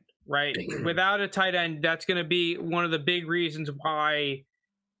tight end, right? Without a tight end, that's going to be one of the big reasons why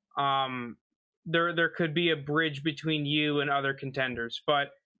there could be a bridge between you and other contenders. But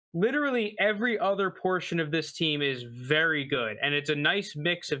literally every other portion of this team is very good, and it's a nice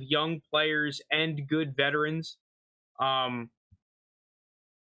mix of young players and good veterans. He's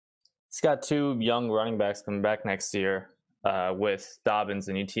got two young running backs coming back next year with Dobbins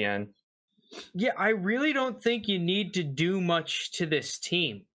and ETN. Yeah, I really don't think you need to do much to this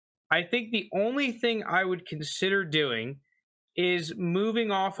team. I think the only thing I would consider doing is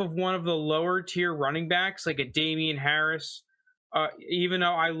moving off of one of the lower tier running backs, like a Damian Harris, even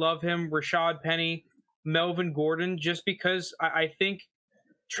though I love him, Rashad Penny, Melvin Gordon, just because I think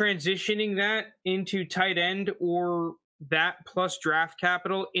transitioning that into tight end or that plus draft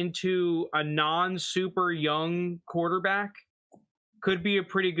capital into a non-super young quarterback could be a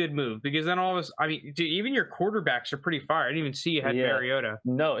pretty good move, because then all of us, I mean, dude, even your quarterbacks are pretty fire. I didn't even see you had Mariota.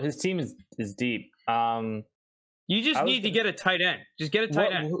 No, his team is deep. You just need to get a tight end. Just get a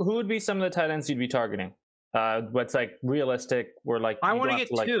tight end. Who would be some of the tight ends you'd be targeting? What's like realistic? Where like I want to get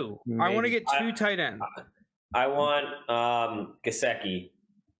two. I want to get two tight ends. I want Gesicki.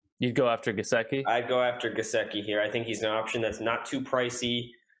 You'd go after Gesicki? I'd go after Gesicki here. I think he's an option that's not too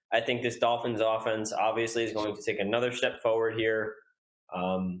pricey. I think this Dolphins offense obviously is going to take another step forward here.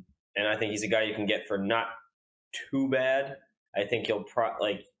 And I think he's a guy you can get for not too bad. I think he'll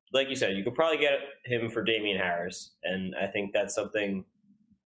like you said, you could probably get him for Damian Harris, and I think that's something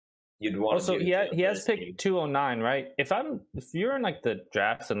you'd want. Also, he has picked 209, right? If you're in like the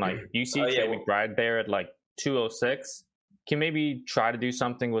drafts and like you see Trey McBride there at like 206, can maybe try to do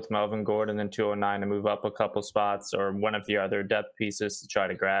something with Melvin Gordon in 209 to move up a couple spots, or one of your other depth pieces to try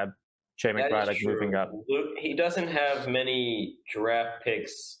to grab Trey McBride like moving up. He doesn't have many draft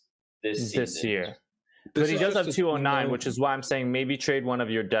picks this year. But he does have 209, which is why I'm saying maybe trade one of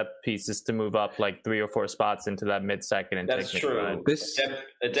your depth pieces to move up like 3 or 4 spots into that mid-second and That's take true. McBride.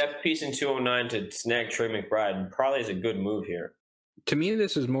 A depth piece in 209 to snag Trey McBride probably is a good move here. To me,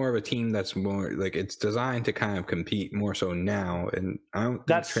 this is more of a team that's more like it's designed to kind of compete more so now, and I don't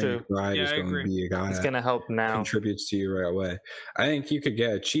think Trey McBride is going to be a guy that's going to help now, contributes to you right away. I think you could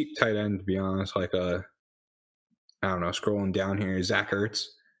get a cheap tight end, to be honest, like I don't know, scrolling down here, Zach Ertz.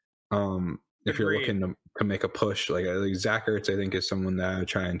 If you're looking to make a push, like Zach Ertz, I think is someone that I would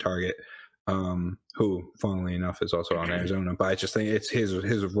try and target. Who, funnily enough, is also on Arizona. But I just think it's his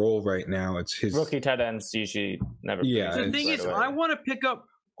role right now. It's his rookie tight ends usually never. Yeah, the thing is, I want to pick up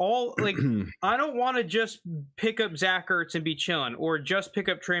all like I don't want to just pick up Zach Ertz and be chilling, or just pick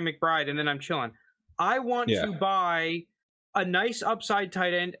up Trey McBride and then I'm chilling. I want to buy a nice upside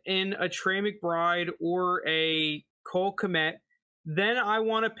tight end in a Trey McBride or a Cole Kmet. Then I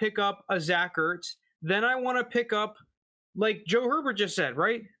want to pick up a Zach Ertz. Then I want to pick up, like Joe Herbert just said,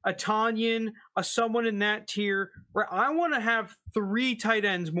 right? A Tanyan, someone in that tier. Right? I want to have 3 tight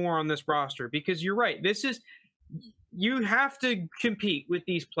ends more on this roster, because you're right. You have to compete with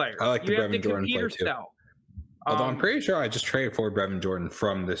these players. I like the Brevin Jordan play too. Although I'm pretty sure I just traded for Brevin Jordan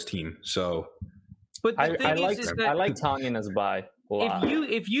from this team. So, but the thing is that I like Tanyan as a buy a lot.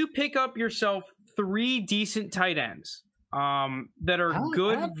 If you pick up yourself 3 decent tight ends that are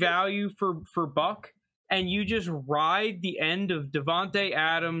good value for buck, and you just ride the end of Devontae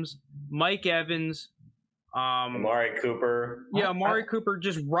Adams, Mike Evans, Amari Cooper. Yeah, Amari Cooper.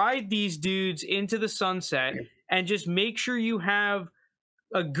 Just ride these dudes into the sunset and just make sure you have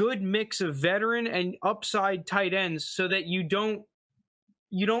a good mix of veteran and upside tight ends, so that you're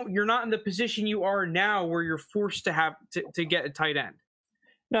not in the position you are now where you're forced to have to get a tight end.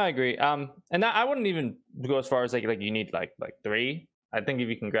 No, I agree. And I wouldn't even go as far as like you need like 3. I think if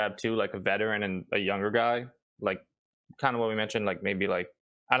you can grab 2, like a veteran and a younger guy, like kind of what we mentioned, like maybe like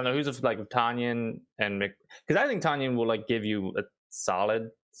I don't know who's like Tanyan and because I think Tanyan will like give you a solid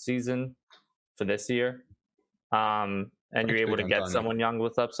season for this year, and you're able to get someone young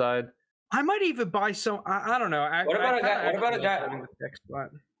with upside. I might even buy some. I don't know. What about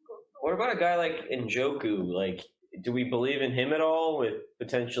a guy like Njoku? Like do we believe in him at all with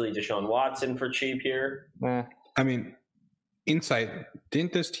potentially Deshaun Watson for cheap here? I mean, insight,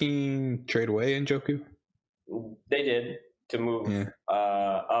 didn't this team trade away Njoku? They did to move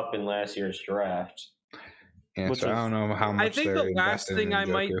up in last year's draft. Yeah, so I don't know how much. I think the last thing I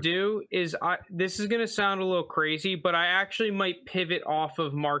might do is this is going to sound a little crazy, but I actually might pivot off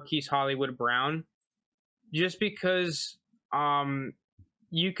of Marquise Hollywood Brown, just because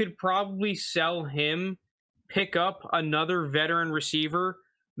you could probably sell him, pick up another veteran receiver,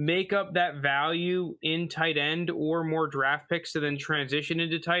 make up that value in tight end or more draft picks to then transition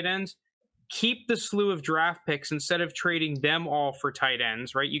into tight ends. Keep the slew of draft picks instead of trading them all for tight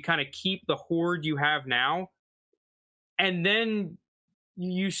ends, right? You kind of keep the horde you have now. And then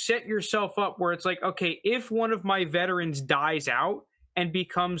you set yourself up where it's like, okay, if one of my veterans dies out and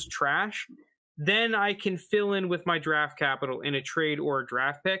becomes trash, then I can fill in with my draft capital in a trade or a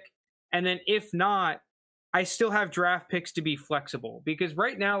draft pick. And then if not, I still have draft picks to be flexible. Because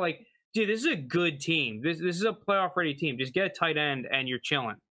right now, like, dude, this is a good team. This is a playoff-ready team. Just get a tight end and you're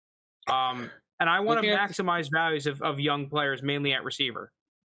chilling. And I want to maximize values of young players, mainly at receiver.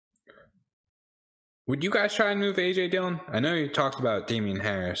 Would you guys try and move A.J. Dillon? I know you talked about Damian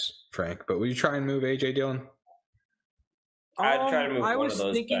Harris, Frank, but would you try and move A.J. Dillon? I'd try to move one of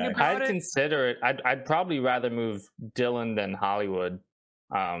those back. I'd consider it. I'd probably rather move Dillon than Hollywood.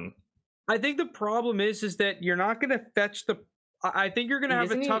 I think the problem is that you're not going to fetch the... I think you're going to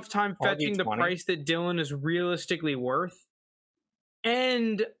have a tough time fetching the price that Dillon is realistically worth.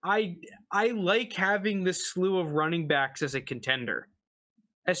 And I like having this slew of running backs as a contender.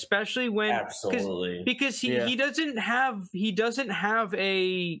 Especially when because he doesn't have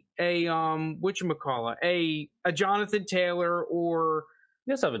a whatchamacallit, a Jonathan Taylor, or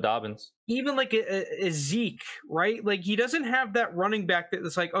he does have a Dobbins, even like a Zeke, right? Like he doesn't have that running back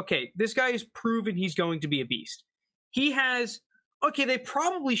that's like, okay, this guy is proven he's going to be a beast. He has they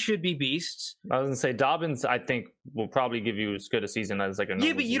probably should be beasts. I was gonna say Dobbins, I think, will probably give you as good a season as like a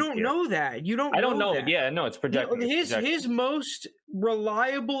but you don't know that. You don't. I don't know. That. Yeah, no, it's projected. His most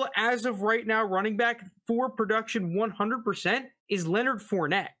reliable as of right now running back for production 100% is Leonard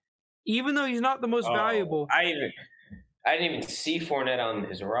Fournette, even though he's not the most valuable. I didn't even see Fournette on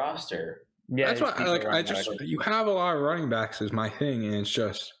his roster. Yeah, that's why you have a lot of running backs is my thing, and it's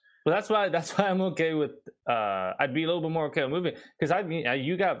just. Well, that's why I'm okay with. I'd be a little bit more okay with moving because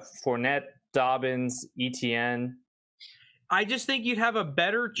you got Fournette, Dobbins, ETN. I just think you'd have a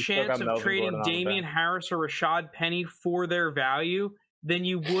better chance of trading Damian Harris or Rashad Penny for their value than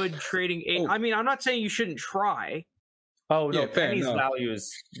you would trading. I mean, I'm not saying you shouldn't try. Oh no, Penny's value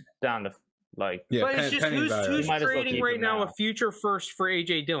is down to like. Yeah, but it's just who's trading right now a future first for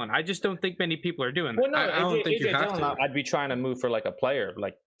AJ Dillon? I just don't think many people are doing that. Well, no, I don't think you have to. I'd be trying to move for like a player,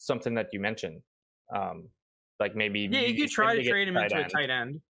 like something that you mentioned, like maybe. Yeah, you could try to trade him into a tight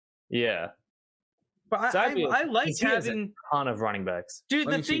end. Yeah. But I like having a ton of running backs. Dude,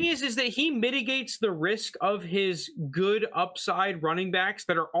 the thing is that he mitigates the risk of his good upside running backs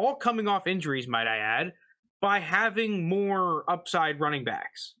that are all coming off injuries, might I add, by having more upside running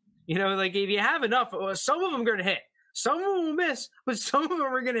backs. You know, like if you have enough, some of them are going to hit. Some of them will miss, but some of them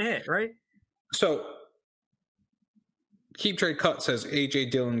are going to hit, right? So, Keep Trade Cut says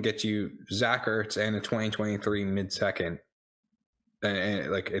AJ Dillon gets you Zach Ertz and a 2023 mid-second.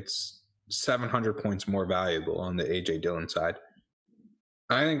 And like it's 700 points more valuable on the AJ Dillon side.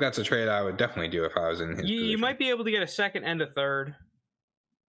 I think that's a trade I would definitely do if I was in his position. You might be able to get a second and a third.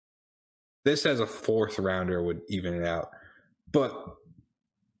 This as a fourth rounder would even it out. But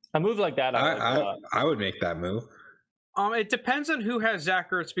a move like that, I would make that move. It depends on who has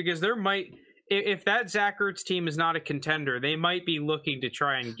Zach Ertz because there might, if that Zach Ertz team is not a contender, they might be looking to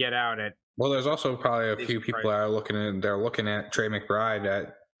try and get out at. Well, there's also probably a few people that are looking at Trey McBride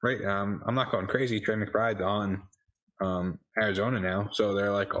at. Right, I'm not going crazy. Trey McBride's on Arizona now, so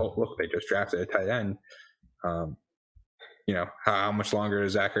they're like, "Oh, look, they just drafted a tight end." You know, how much longer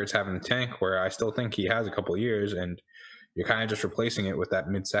does Zach Ertz have in the tank? Where I still think he has a couple of years, and you're kind of just replacing it with that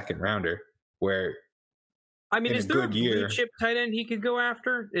mid-second rounder. Where, I mean, is there a blue chip tight end he could go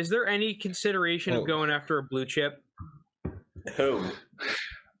after? Is there any consideration of going after a blue chip? Who?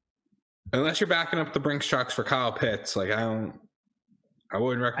 Unless you're backing up the Brinks trucks for Kyle Pitts, like I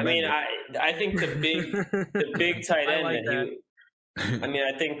wouldn't recommend. I think the big tight end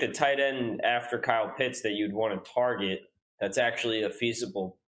I think the tight end after Kyle Pitts that you'd want to target that's actually a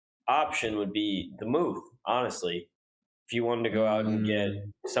feasible option would be the Muth, honestly. If you wanted to go out and get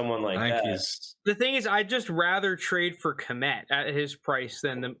someone like that. The thing is, I'd just rather trade for Kmet at his price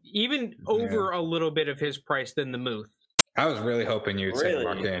than even over a little bit of his price than the Muth. I was really hoping you'd say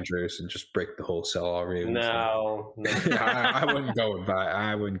Mark Andrews and just break the whole sell all Ravens. No. I wouldn't go with that.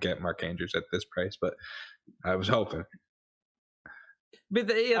 I wouldn't get Mark Andrews at this price, but I was hoping. But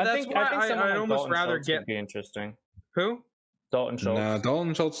that's why I'd almost rather get. Be interesting. Who? Dalton Schultz. No,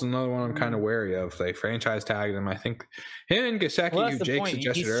 Dalton Schultz is another one I'm kind of wary of. They franchise tagged him. I think him and Gesicki, who Jake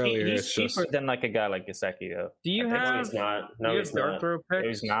suggested earlier, he's cheaper than like a guy like Gesicki, though. Do you have? He's not. No, he's not. Throw picks?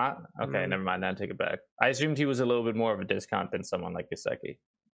 He's not. Okay, never mind. Then take it back. I assumed he was a little bit more of a discount than someone like Gesicki.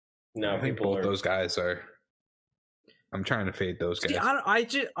 No, I think both those guys are. I'm trying to fade those guys.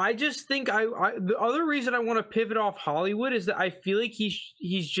 See, I just think the other reason I want to pivot off Hollywood is that I feel like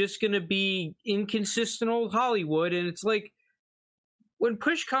he's just going to be inconsistent old Hollywood, and it's like when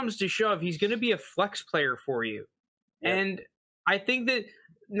push comes to shove, he's going to be a flex player for you. Yep. And I think that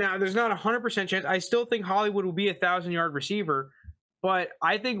now there's not 100% chance. I still think Hollywood will be a 1,000-yard receiver, but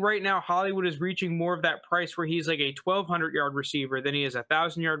I think right now Hollywood is reaching more of that price where he's like a 1,200-yard receiver than he is a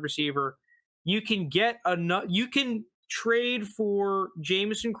 1,000-yard receiver. You can get you can trade for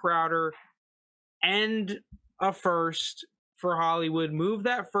Jamison Crowder and a first for Hollywood, move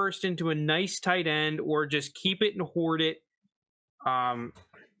that first into a nice tight end, or just keep it and hoard it.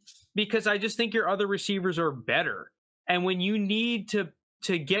 Because I just think your other receivers are better. And when you need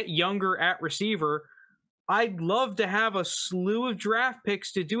to get younger at receiver, I'd love to have a slew of draft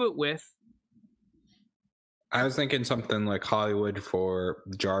picks to do it with. I was thinking something like Hollywood for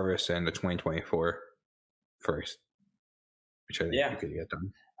Jarvis and the 2024 first, which I think you could get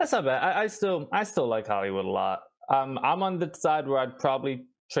done. That's not bad. I still like Hollywood a lot. I'm on the side where I'd probably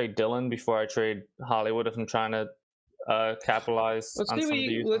trade Dillon before I trade Hollywood if I'm trying to capitalize on some of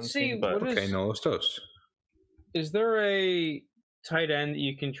the let's see. Noah Stos. Is there a tight end that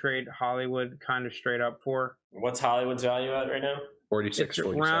you can trade Hollywood kind of straight up for? What's Hollywood's value at right now? 46,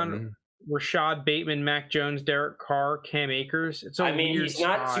 47. Around Rashad Bateman, Mac Jones, Derek Carr, Cam Akers.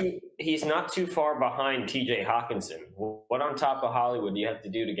 He's not too far behind TJ Hawkinson. What on top of Hollywood do you have to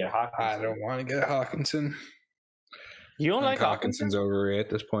do to get Hawkinson? I don't want to get Hawkinson. You don't like Hawkinson's overrated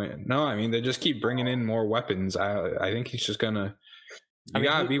at this point. No, I mean they just keep bringing in more weapons. I think he's just gonna.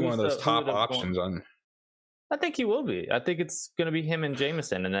 Gotta be one of those top options on. I think he will be. I think it's gonna be him and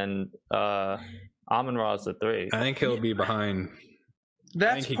Jameson, and then Amon-Ra's the 3. I think he'll be behind.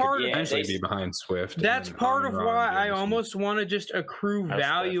 That's part of eventually be behind Swift. That's part of why I almost want to just accrue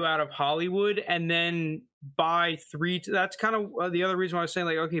value out of Hollywood and then buy 3. That's kind of the other reason why I was saying,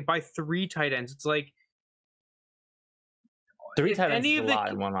 like, okay, buy 3 tight ends. It's like 3 tight ends is a lot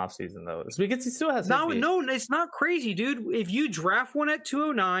in one offseason, though. It's because he still has. No, it's not crazy, dude. If you draft one at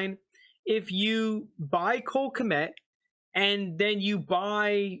 209, if you buy Cole Kmet, and then you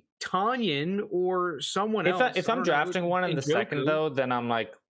buy Tanyan or someone else. If I'm drafting one in the second, though, then I'm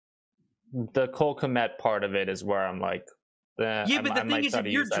like, the Cole Kmet part of it is where I'm like, but the thing is, if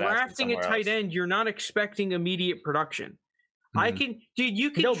you're drafting a tight end, you're not expecting immediate production. You can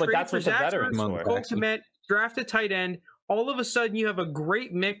trade for Zach Ertz, Cole Kmet, draft a tight end. All of a sudden, you have a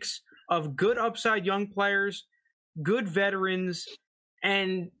great mix of good upside young players, good veterans,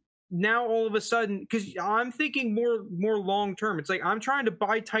 and now all of a sudden, because I'm thinking more long term, it's like I'm trying to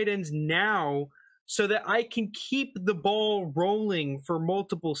buy tight ends now so that I can keep the ball rolling for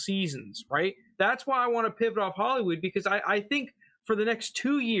multiple seasons, right? That's why I want to pivot off Hollywood, because I think for the next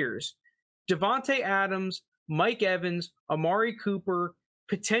 2 years, Devontae Adams, Mike Evans, Amari Cooper,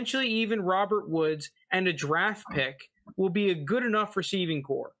 potentially even Robert Woods, and a draft pick will be a good enough receiving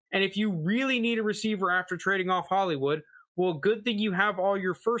core. And if you really need a receiver after trading off Hollywood, well, good thing you have all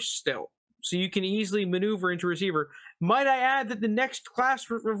your firsts still, so you can easily maneuver into receiver. Might I add that the next class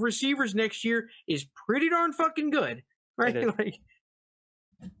of receivers next year is pretty darn fucking good, right?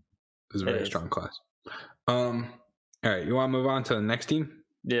 It's a very strong class. All right, you want to move on to the next team?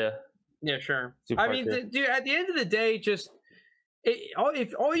 Yeah, sure. I mean, dude, at the end of the day, just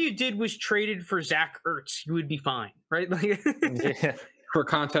if all you did was traded for Zach Ertz, you would be fine, right? Yeah. For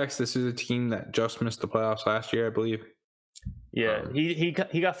context, this is a team that just missed the playoffs last year, I believe. Yeah, he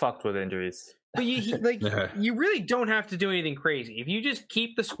got fucked with injuries. But you really don't have to do anything crazy. If you just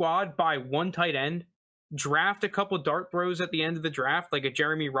keep the squad by one tight end, draft a couple dart throws at the end of the draft, like a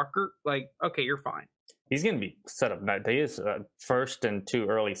Jeremy Ruckert, like, okay, you're fine. He's going to be set up. He is first and 2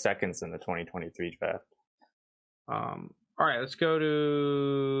 early seconds in the 2023 draft. All right, let's go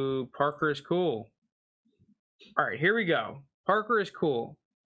to Parker is cool. All right, here we go. Parker is cool.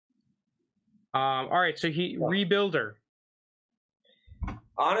 All right, so rebuilder.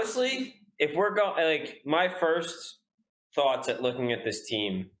 Honestly, if we're going, like, my first thoughts at looking at this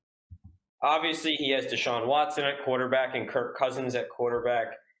team, obviously he has Deshaun Watson at quarterback and Kirk Cousins at quarterback.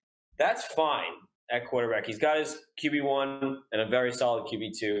 That's fine. at quarterback. He's got his QB1 and a very solid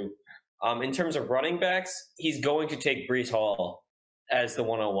QB2. In terms of running backs, he's going to take Breece Hall as the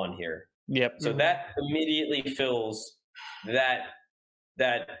 101 here. Yep. So that immediately fills that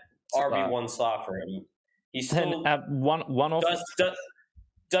RB1 slot for him. He still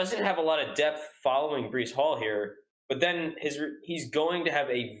doesn't have a lot of depth following Breece Hall here, but then he's going to have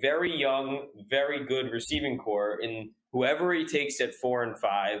a very young, very good receiving core in whoever he takes at 4 and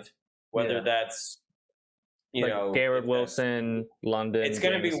 5, whether that's Garrett Wilson, London. It's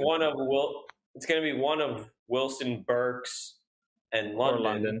going to be one of Wilson, Burks, and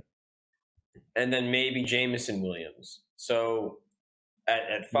London. And then maybe Jameson Williams. So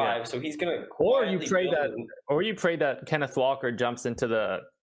at 5, so he's going to or you pray that Kenneth Walker jumps into the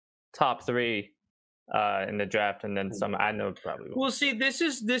top 3 in the draft, and then some. I know probably won't. Well, see, this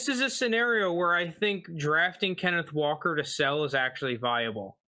is a scenario where I think drafting Kenneth Walker to sell is actually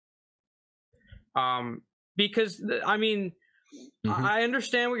viable. Because I mean, I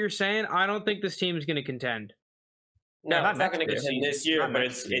understand what you're saying. I don't think this team is going to contend. No, it's not going to contend this year, but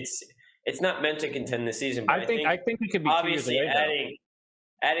it's not meant to contend this season. But I think we could be obviously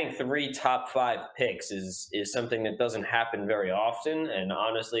adding 3 top 5 picks is something that doesn't happen very often. And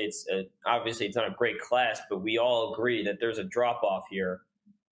honestly, it's not a great class, but we all agree that there's a drop off here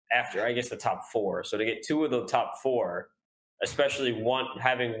after, I guess, the top 4. So to get 2 of the top 4, especially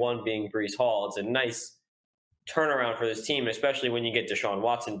having one being Breece Hall, it's a nice turnaround for this team, especially when you get Deshaun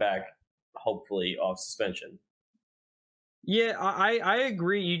Watson back, hopefully off suspension. Yeah, I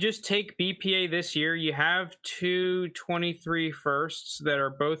agree. You just take BPA this year. You have 2 23 firsts that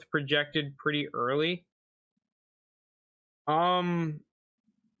are both projected pretty early. You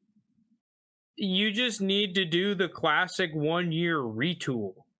just need to do the classic 1-year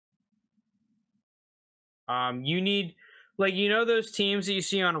retool. You need, like, those teams that you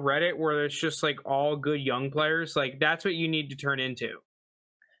see on Reddit where it's just like all good young players. Like, that's what you need to turn into.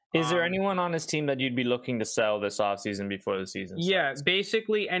 Is there anyone on this team that you'd be looking to sell this offseason before the season starts? Yeah,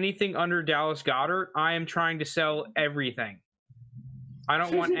 basically anything under Dallas Goedert, I am trying to sell everything. I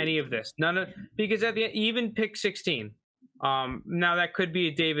don't want any of this. Because at the end, even pick 16. Now that could be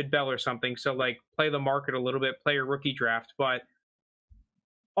a David Bell or something, so like play the market a little bit, play a rookie draft, but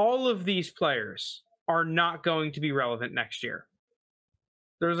all of these players are not going to be relevant next year.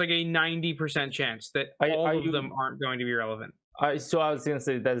 There's like a 90% chance that all of them aren't going to be relevant. So I was going to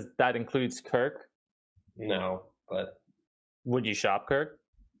say that includes Kirk. No, but would you shop Kirk?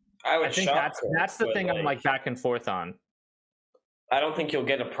 I think shop that's the thing I'm like back and forth on. I don't think you'll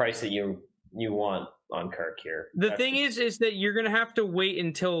get a price that you want on Kirk here. The thing is that you're going to have to wait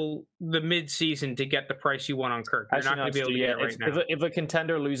until the mid-season to get the price you want on Kirk. You're not going to be able to get it right now. If a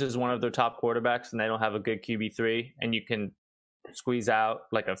contender loses one of their top quarterbacks and they don't have a good QB3, and you can squeeze out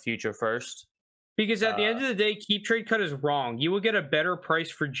like a future first. Because at the end of the day, keep trade cut is wrong. You will get a better price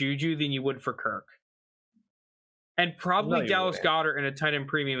for Juju than you would for Kirk. And probably Dallas Goedert and a tight end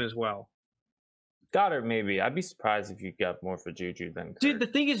premium as well. Goddard, maybe. I'd be surprised if you got more for Juju than Kirk. Dude, the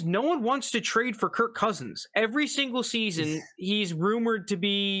thing is, no one wants to trade for Kirk Cousins. Every single season, he's rumored to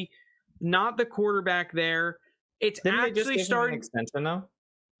be not the quarterback there. It's actually starting. An extension, though?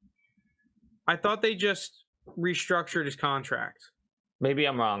 I thought they just restructured his contract. Maybe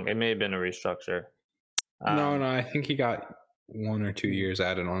I'm wrong. It may have been a restructure. No, I think he got 1 or 2 years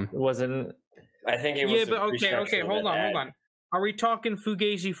added on. Wasn't? I think it was. Yeah, but okay. Hold on. Are we talking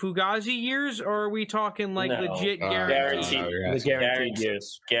Fugazi years, or are we talking like legit guaranteed years?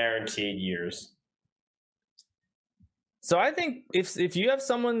 Guaranteed years. So I think if you have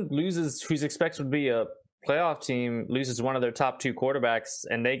someone who's expected to be a playoff team, loses one of their top 2 quarterbacks,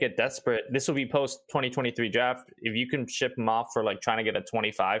 and they get desperate, this will be post 2023 draft. If you can ship them off for like trying to get a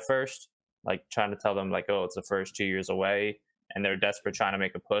 25 first, like trying to tell them like, oh, it's the first 2 years away, and they're desperate trying to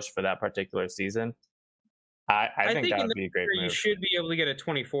make a push for that particular season. I think that would be a great move. You should be able to get a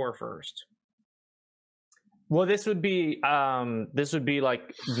 24 first. Well, this would be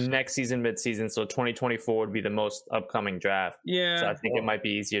like next season, mid-season. So 2024 would be the most upcoming draft. Yeah. So I think it might be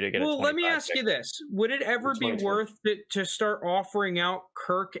easier to get. Well, let me ask you this: would it ever be worth it to start offering out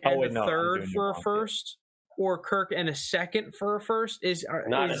Kirk and a third for a first, or Kirk and a second for a first? Is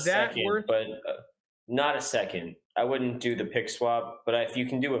that worth? But not a second. I wouldn't do the pick swap, but if you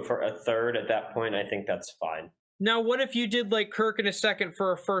can do it for a third at that point, I think that's fine. Now, what if you did like Kirk and a second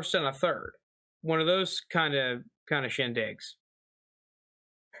for a first and a third? One of those kind of shindigs.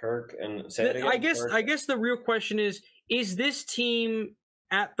 Kirk and say it again. I guess the real question is this team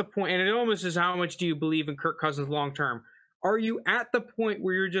at the point, and it almost is how much do you believe in Kirk Cousins long term? Are you at the point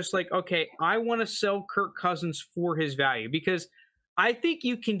where you're just like, okay, I want to sell Kirk Cousins for his value? Because I think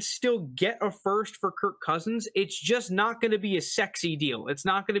you can still get a first for Kirk Cousins. It's just not going to be a sexy deal. It's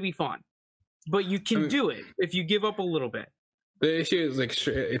not going to be fun, but you can do it if you give up a little bit. The issue is, like,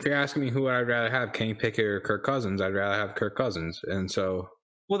 if you're asking me who I'd rather have, Kenny Pickett or Kirk Cousins, I'd rather have Kirk Cousins. And so,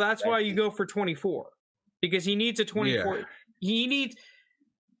 well, that's why you go for 24, because he needs a 24. Yeah. He needs.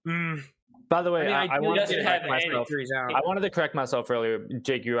 By the way, I wanted to correct myself. I wanted to correct myself earlier.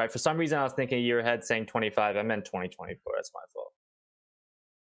 Jake, you're right. For some reason, I was thinking a year ahead, saying 25. I meant 2024. That's my fault.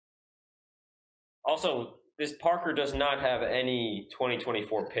 Also, this Parker does not have any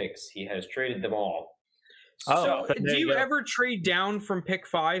 2024 picks. He has traded them all. So, do you ever trade down from pick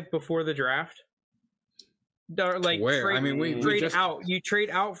 5 before the draft? Like, where? Trade, I mean, we trade out. You trade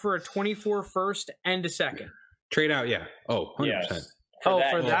out for a 24 first and a second. Trade out, yeah. Oh, 100%. Yes.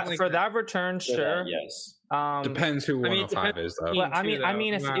 For that return, sure. Yes. Depends who 105 is, though. Well, I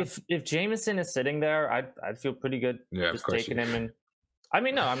mean, if Jameson is sitting there, I'd feel pretty good just taking him. And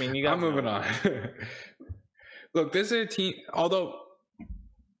you guys. I'm moving on. Look, this is a team. Although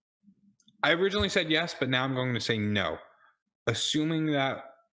I originally said yes, but now I'm going to say no, assuming that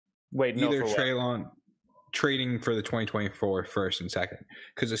either Treylon trading for the 2024 first and second,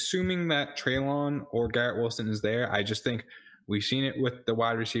 because assuming that Treylon or Garrett Wilson is there, I just think. We've seen it with the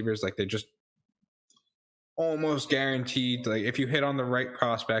wide receivers, like they're just almost guaranteed. Like if you hit on the right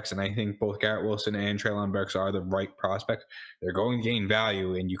prospects, and I think both Garrett Wilson and Treylon Burks are the right prospects, they're going to gain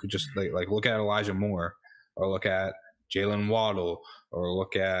value. And you could just like look at Elijah Moore, or look at Jalen Waddle, or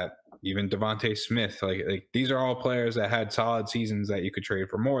look at even Devontae Smith. Like these are all players that had solid seasons that you could trade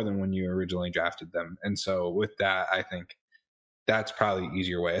for more than when you originally drafted them. And so with that, I think that's probably the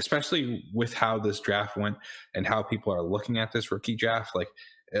easier way, especially with how this draft went and how people are looking at this rookie draft. Like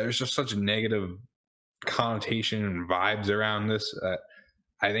there's just such a negative connotation and vibes around this.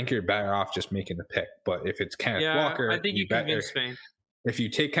 I think you're better off just making the pick. But if it's Kenneth Walker, I think you convinced me. If you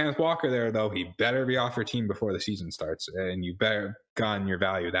take Kenneth Walker there, though, he better be off your team before the season starts, and you better gun your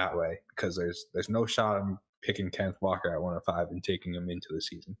value that way, because there's no shot in picking Kenneth Walker at 105 and taking him into the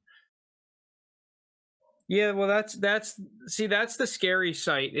season. Yeah, well, that's the scary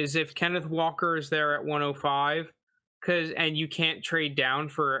sight, is if Kenneth Walker is there at 105, and you can't trade down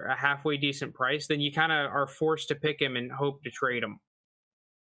for a halfway decent price, then you kind of are forced to pick him and hope to trade him.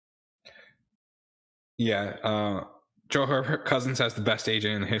 Yeah, Joe Herbert Cousins has the best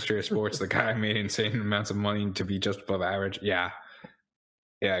agent in the history of sports. The guy made insane amounts of money to be just above average. Yeah,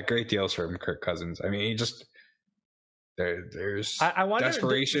 great deals for him, Kirk Cousins. I mean, he just. There's I wonder,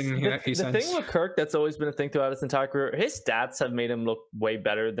 desperation. The thing with Kirk that's always been a thing throughout his entire career, his stats have made him look way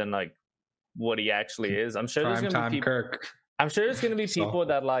better than like what he actually is. I'm sure there's going to be people. Kirk. I'm sure there's going to be people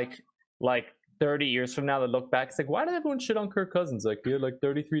that like 30 years from now that look back, it's like, why did everyone shit on Kirk Cousins? Like he had like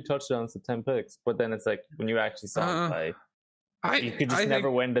 33 touchdowns to 10 picks, but then it's like when you actually saw him play, you could just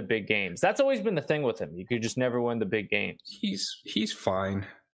never win the big games. That's always been the thing with him. You could just never win the big games. He's fine.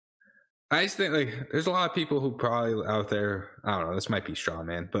 I just think like there's a lot of people who probably out there, I don't know, this might be straw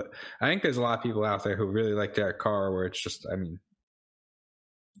man, but I think there's a lot of people out there who really like Derek Carr, where it's just, I mean,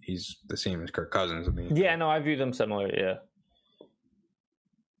 he's the same as Kirk Cousins. I mean, yeah, no, I view them similar. Yeah,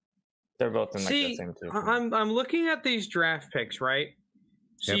 they're both in like the same too. I'm looking at these draft picks, right?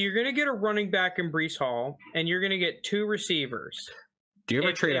 So you're going to get a running back in Breece Hall, and you're going to get 2 receivers. Do you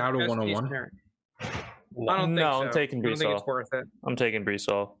ever trade out of 101? I don't think so. I'm taking Breece Hall. I don't think it's worth it. I'm taking Breece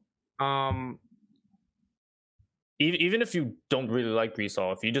Hall. Even if you don't really like Breece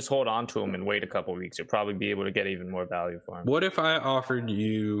Hall, if you just hold on to him and wait a couple of weeks, you'll probably be able to get even more value for him. What if I offered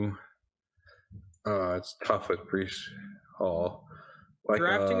you? It's tough with Breece Hall. Like,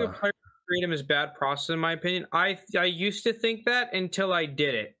 drafting a player to trade him is bad process, in my opinion. I used to think that until I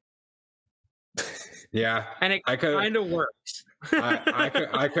did it. Yeah, and it kind of works.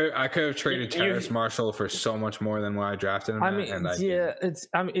 I could have traded Terrace Marshall for so much more than what I drafted him.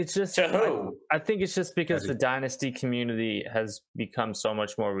 It's just to who? I think it's just because the dynasty community has become so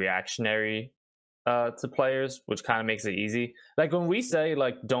much more reactionary to players, which kind of makes it easy. Like when we say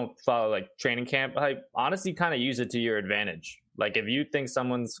like don't follow like training camp hype, honestly, kind of use it to your advantage. Like if you think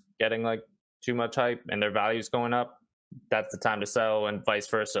someone's getting like too much hype and their value's going up, that's the time to sell, and vice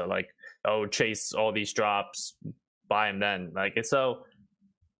versa. Like, oh, chase all these drops, buy them then. Like it's so.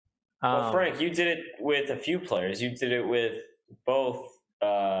 Well, Frank, you did it with a few players. You did it with both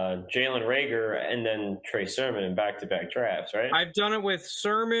Jalen Reagor and then Trey Sermon in back-to-back drafts, right? I've done it with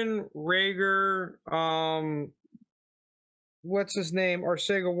Sermon, Reagor, what's his name?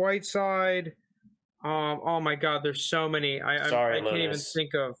 Arcega-Whiteside. Oh my God, there's so many. I can't even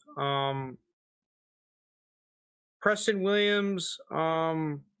think of. Preston Williams.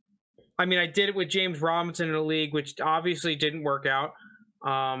 I mean, I did it with James Robinson in a league, which obviously didn't work out.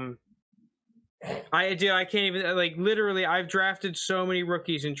 I can't even, like, literally, I've drafted so many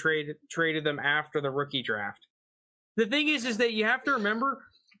rookies and traded them after the rookie draft. The thing is that you have to remember,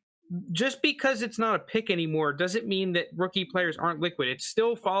 just because it's not a pick anymore doesn't mean that rookie players aren't liquid. It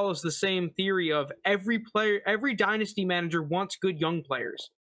still follows the same theory of every dynasty manager wants good young players.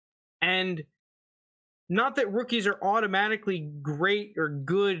 And not that rookies are automatically great or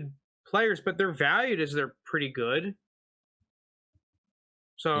good players, but they're valued as they're pretty good.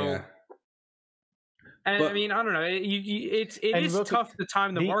 So, yeah. And I mean, I don't know. It is tough to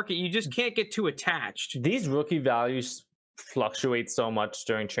time the market. You just can't get too attached. These rookie values fluctuate so much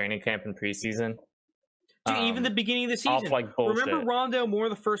during training camp and preseason. Dude, even the beginning of the season. Like remember Rondale Moore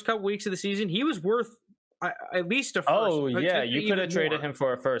the first couple weeks of the season? He was worth at least a first. Oh, yeah. You could have traded him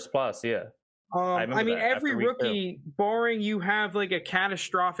for a first plus, yeah. I mean, every rookie, barring you have like a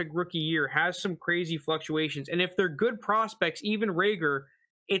catastrophic rookie year, has some crazy fluctuations. And if they're good prospects, even Rager,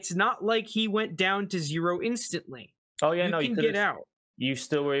 it's not like he went down to 0 instantly. Oh, yeah, you can get out. You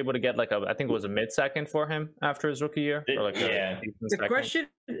still were able to get like I think it was a mid-second for him after his rookie year. Or like the question,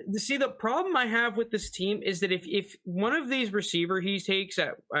 see, the problem I have with this team is that if one of these receiver he takes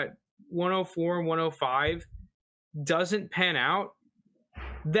at 104 and 105 doesn't pan out,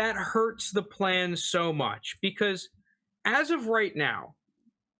 that hurts the plan so much. Because as of right now,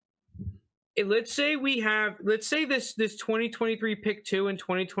 let's say this 2023 pick 2 and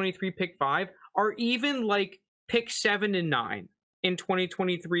 2023 pick 5 are even like pick 7 and 9 in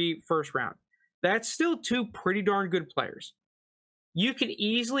 2023 first round. That's still 2 pretty darn good players. You can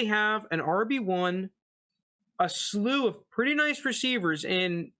easily have an RB1, a slew of pretty nice receivers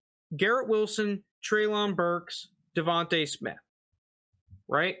in Garrett Wilson, Treylon Burks, Devontae Smith,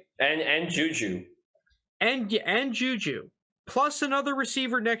 right? And Juju. And Juju, plus another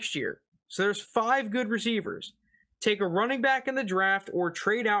receiver next year. So there's 5 good receivers. Take a running back in the draft or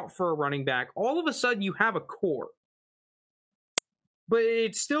trade out for a running back. All of a sudden you have a core. But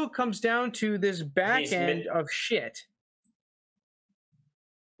it still comes down to this back end of shit.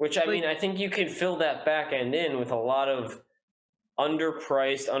 Which, I mean, I think you can fill that back end in with a lot of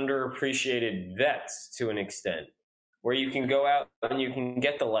underpriced, underappreciated vets to an extent. Where you can go out and you can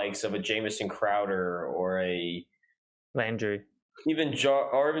get the likes of a Jamison Crowder or a Landry. Even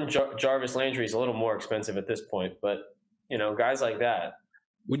Jarvis Landry is a little more expensive at this point. But, you know, guys like that.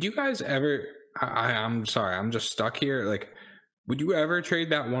 Would you guys ever... I'm sorry, I'm just stuck here. Like... Would you ever trade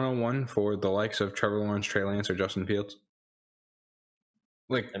that 101 for the likes of Trevor Lawrence, Trey Lance, or Justin Fields?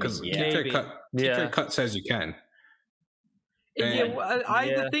 Like, because cut says you can.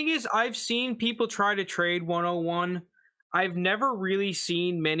 The thing is, I've seen people try to trade 101. I've never really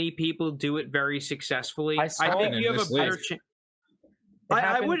seen many people do it very successfully. I think you have a better chance.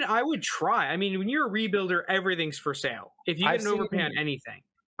 I would try. I mean, when you're a rebuilder, everything's for sale. If you get an overpay on anything.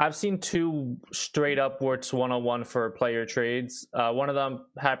 I've seen 2 straight upwards 101 for player trades. One of them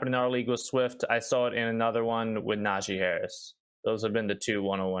happened in our league with Swift. I saw it in another one with Najee Harris. Those have been the 2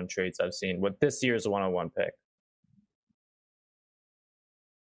 101 trades I've seen with this year's 101 pick.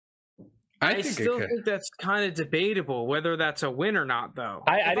 I still think that's kind of debatable whether that's a win or not, though.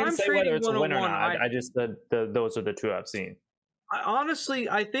 I didn't say whether it's a win or not. I just those are the 2 I've seen. Honestly,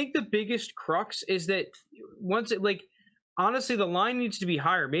 I think the biggest crux is that honestly, the line needs to be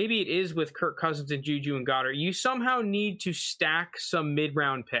higher. Maybe it is with Kirk Cousins and Juju and Goddard. You somehow need to stack some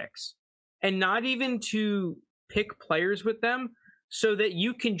mid-round picks and not even to pick players with them so that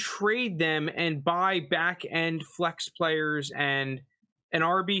you can trade them and buy back-end flex players and an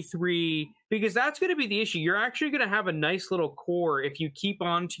RB3, because that's going to be the issue. You're actually going to have a nice little core if you keep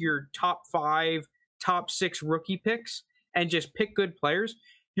on to your top 5, top 6 rookie picks and just pick good players.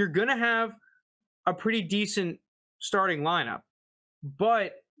 You're going to have a pretty decent starting lineup.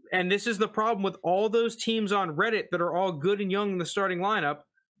 But, and this is the problem with all those teams on Reddit that are all good and young in the starting lineup,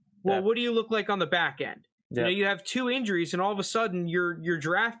 well, what do you look like on the back end? You know, you have 2 injuries and all of a sudden your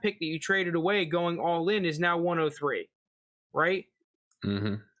draft pick that you traded away going all in is now 103, right?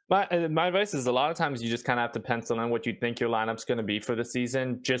 Mm-hmm. My advice is a lot of times you just kind of have to pencil in what you think your lineup's going to be for the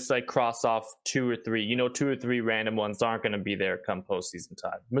season. Just like cross off 2 or 3. You know, 2 or 3 random ones aren't going to be there come postseason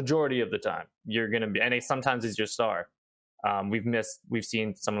time. Majority of the time, you're going to be, and sometimes it's your star. We've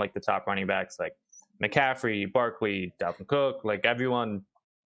seen some like the top running backs like McCaffrey, Barkley, Dalvin Cook. Like everyone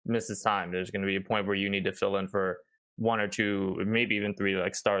misses time. There's going to be a point where you need to fill in for 1 or 2, maybe even 3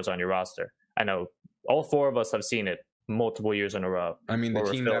 like stars on your roster. I know all 4 of us have seen it multiple years in a row. I mean, the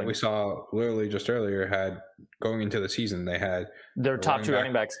team that we saw literally just earlier had, going into the season, they had their top 2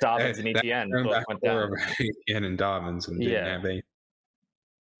 running backs, Dobbins and Etienne. Etienne and Dobbins, and didn't have any.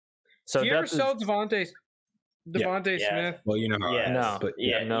 So Do you ever depth sell is- Devontae Yeah. Smith? Well, you know how. Yes. No, but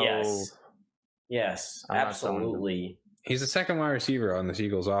Yeah. no. Yes. I'm not selling them. Absolutely. he's the second wide receiver on this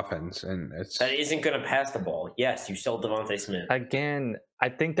Eagles offense, and it's That isn't going to pass the ball. Yes, you sell Devontae Smith. Again, I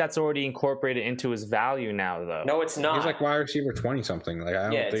think that's already incorporated into his value now, though. No, it's not. he's like wide receiver 20 something. Like I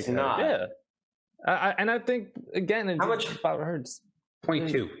don't Yeah, think it's not. Yeah. And I think again, it's How much- about Hurts.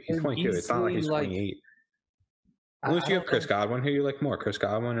 22. He's 22. It's not like he's Easily, 28. I Unless you don't have Chris think- Godwin, who you like more, Chris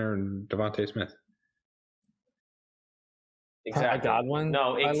Godwin or Devontae Smith? Exactly. Godwin,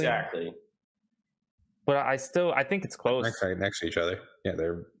 No, I lean- exactly. But I think it's close. Ranked right next to each other. Yeah,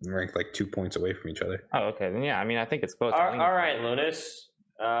 they're ranked like 2 points away from each other. Oh, okay. Then yeah, I mean, I think it's close. All right, Lunas.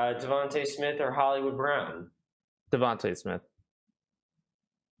 Devontae Smith or Hollywood Brown? Devontae Smith.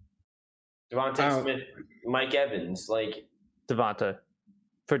 Devontae Smith, Mike Evans. Like, Devontae.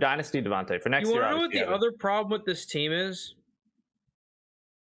 For Dynasty, Devontae. For next You year, want to know what obviously, the Evans. other problem with this team is?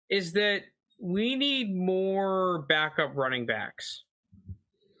 Is that we need more backup running backs.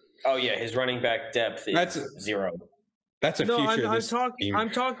 oh yeah, his running back depth is That's- 0. That's a No, future. I'm this talking. team. I'm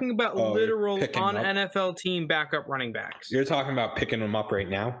talking about Oh, literal picking on up. NFL team backup running backs. You're talking about picking them up right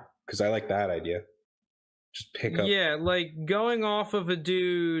now? Because I like that idea. Just pick up. Yeah, like going off of a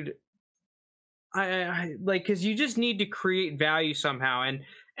dude. I like because you just need to create value somehow,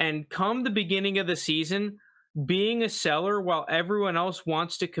 and come the beginning of the season, being a seller while everyone else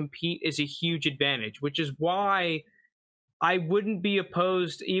wants to compete is a huge advantage, which is why I wouldn't be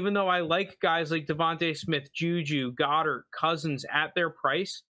opposed, even though I like guys like Devontae Smith, Juju, Goddard, Cousins at their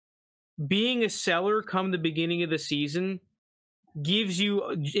price. Being a seller come the beginning of the season gives you,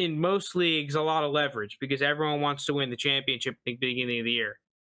 in most leagues, a lot of leverage because everyone wants to win the championship at the beginning of the year.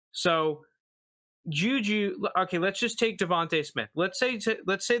 So Juju, okay, let's just take Devontae Smith. Let's say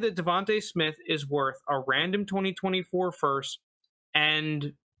that Devontae Smith is worth a random 2024 first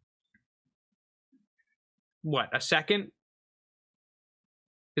and what, a second?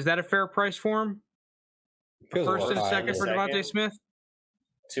 Is that a fair price for him? Feels First little and a high. second for Second. Devontae Smith?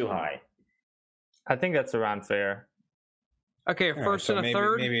 Too high. I think that's around fair. Okay, a All right, first so and a maybe,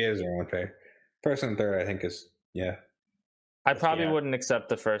 third? Maybe it is around fair. First and third, I think is I probably Yeah. wouldn't accept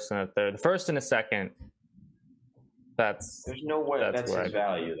the first and the third. The first and the second. That's There's no way That's that's where his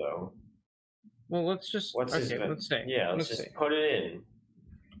value, though. Well, let's just What's his okay, va- let's see. Yeah, let's just put it in.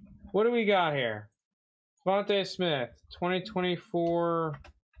 What do we got here? Devontae Smith, 2024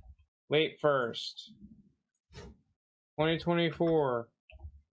 late first. 2024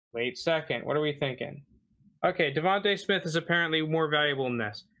 late second. What are we thinking? Okay, Devontae Smith is apparently more valuable than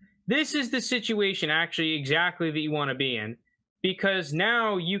this. This is the situation actually exactly that you want to be in because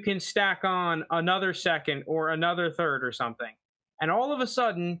now you can stack on another second or another third or something. And all of a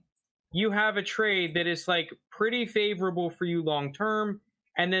sudden, you have a trade that is like pretty favorable for you long term.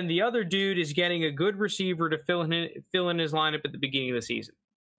 And then the other dude is getting a good receiver to fill in his lineup at the beginning of the season.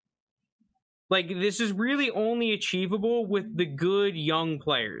 Like, this is really only achievable with the good young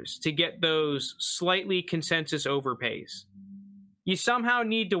players to get those slightly consensus overpays. You somehow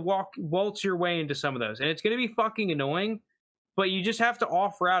need to waltz your way into some of those. And it's going to be fucking annoying, but you just have to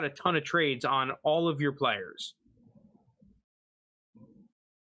offer out a ton of trades on all of your players.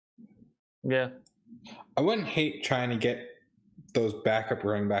 yeah. I wouldn't hate trying to get those backup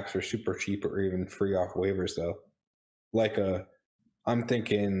running backs for super cheap or even free off waivers though. Like I'm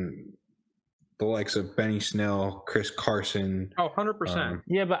thinking the likes of Benny Snell, Chris Carson. Oh, 100%.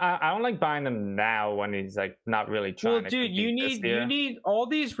 Yeah, but I don't like buying them now when he's like not really trying Well, to dude, you compete this year. need all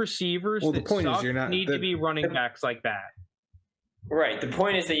these receivers Well, the that point is suck you're not- need to be running backs like that. Right. The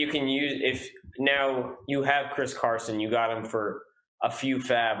point is that you can use if now you have Chris Carson, you got him for a few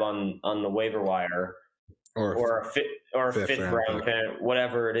fab on the waiver wire or a fifth round pick,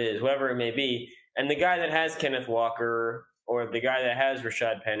 whatever it is, whatever it may be. And the guy that has Kenneth Walker or the guy that has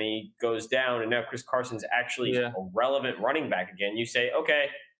Rashad Penny goes down, and now Chris Carson's actually a relevant running back again. You say, okay,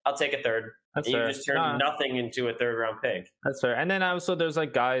 I'll take a third. That's and fair. you just turn nothing into a third round pick. That's fair. And then also there's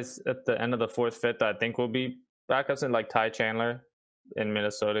like guys at the end of the fourth, fifth that I think will be backups in like Ty Chandler in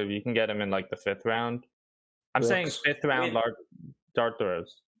Minnesota. You can get him in like the fifth round. I'm saying fifth round dart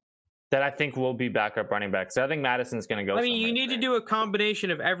throws that I think will be backup running backs. So I think Madison's going to go. I mean, you need to do a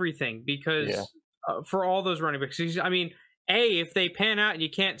combination of everything because for all those running backs. I mean, if they pan out and you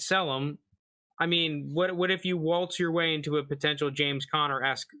can't sell them, I mean, what if you waltz your way into a potential James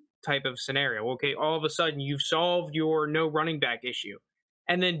Conner-esque type of scenario? Okay, all of a sudden you've solved your no running back issue,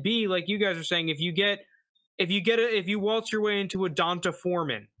 and then B, like you guys are saying, if you waltz your way into a Donta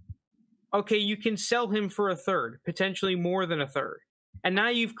Foreman, okay, you can sell him for a third, potentially more than a third, and now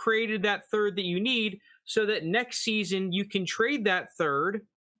you've created that third that you need, so that next season you can trade that third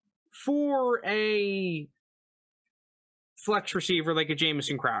for a flex receiver like a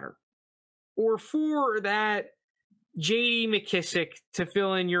Jamison Crowder, or for that J.D. McKissick to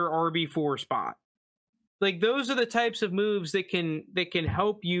fill in your RB4 spot. Like, those are the types of moves that can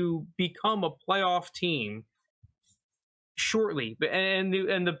help you become a playoff team shortly. And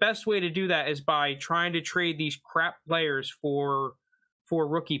the best way to do that is by trying to trade these crap players for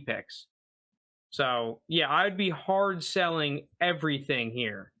rookie picks. So yeah, I'd be hard selling everything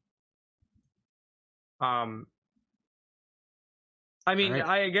here. I mean, right.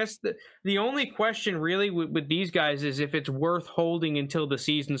 I guess the only question really with these guys is if it's worth holding until the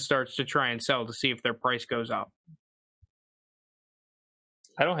season starts to try and sell to see if their price goes up.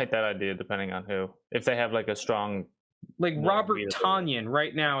 I don't hate that idea, depending on who. If they have like a strong, like Robert Tonyan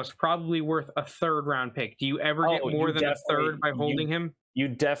right now is probably worth a 3rd round pick. Do you ever get more than a third by holding him? You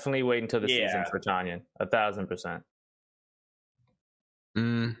definitely wait until the season for Tonyan. 1,000%.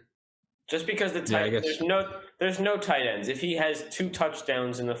 Just because the tight there's no tight ends. If he has 2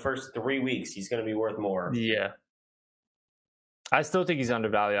 touchdowns in the first 3 weeks, he's going to be worth more. Yeah. I still think he's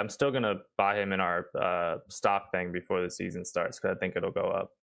undervalued. I'm still going to buy him in our stock thing before the season starts because I think it'll go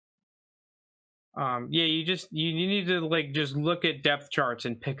up. Yeah, you need to like just look at depth charts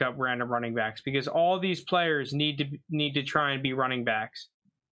and pick up random running backs because all these players need to try and be running backs.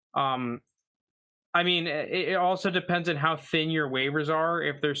 I mean, it also depends on how thin your waivers are.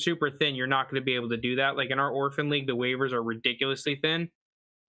 If they're super thin, you're not going to be able to do that. Like in our orphan league, the waivers are ridiculously thin,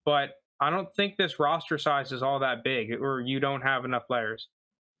 but I don't think this roster size is all that big, or you don't have enough players.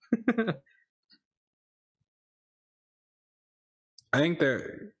 I think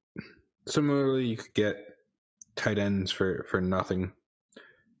they're similarly. You could get tight ends for nothing.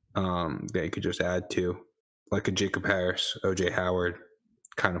 That you could just add to, like a Jacob Harris, OJ Howard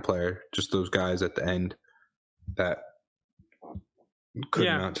kind of player. Just those guys at the end that could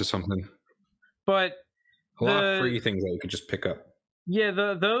amount to something. But a lot of free things that you could just pick up. Yeah,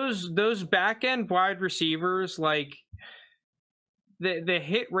 those back end wide receivers, like the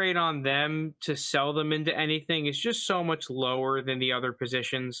hit rate on them to sell them into anything is just so much lower than the other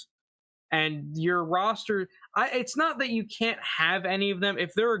positions. And your roster, it's not that you can't have any of them.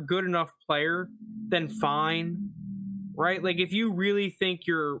 If they're a good enough player, then fine, right? Like if you really think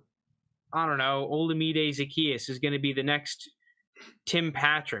I don't know, Olamide Zaccheaus is going to be the next Tim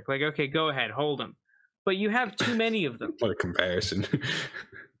Patrick, like, okay, go ahead, hold him. But you have too many of them. What a comparison.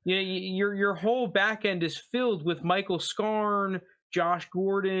 Your whole back end is filled with Michael Scarn, Josh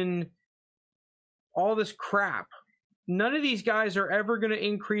Gordon, all this crap. None of these guys are ever going to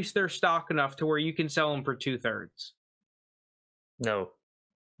increase their stock enough to where you can sell them for 2/3. No.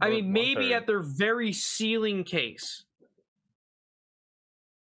 I mean, maybe at their very ceiling case.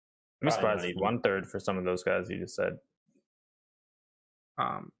 I'm surprised 1/3 for some of those guys you just said.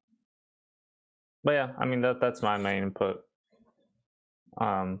 But yeah, I mean that's my main input.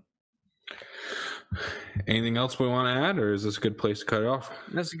 Anything else we want to add, or is this a good place to cut it off?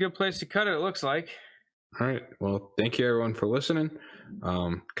 That's a good place to cut it, it looks like. All right. Well, thank you everyone for listening.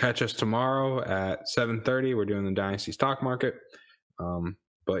 Catch us tomorrow at 7:30. We're doing the Dynasty Stock Market.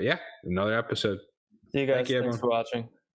 But yeah, another episode. See you guys. Thanks for watching.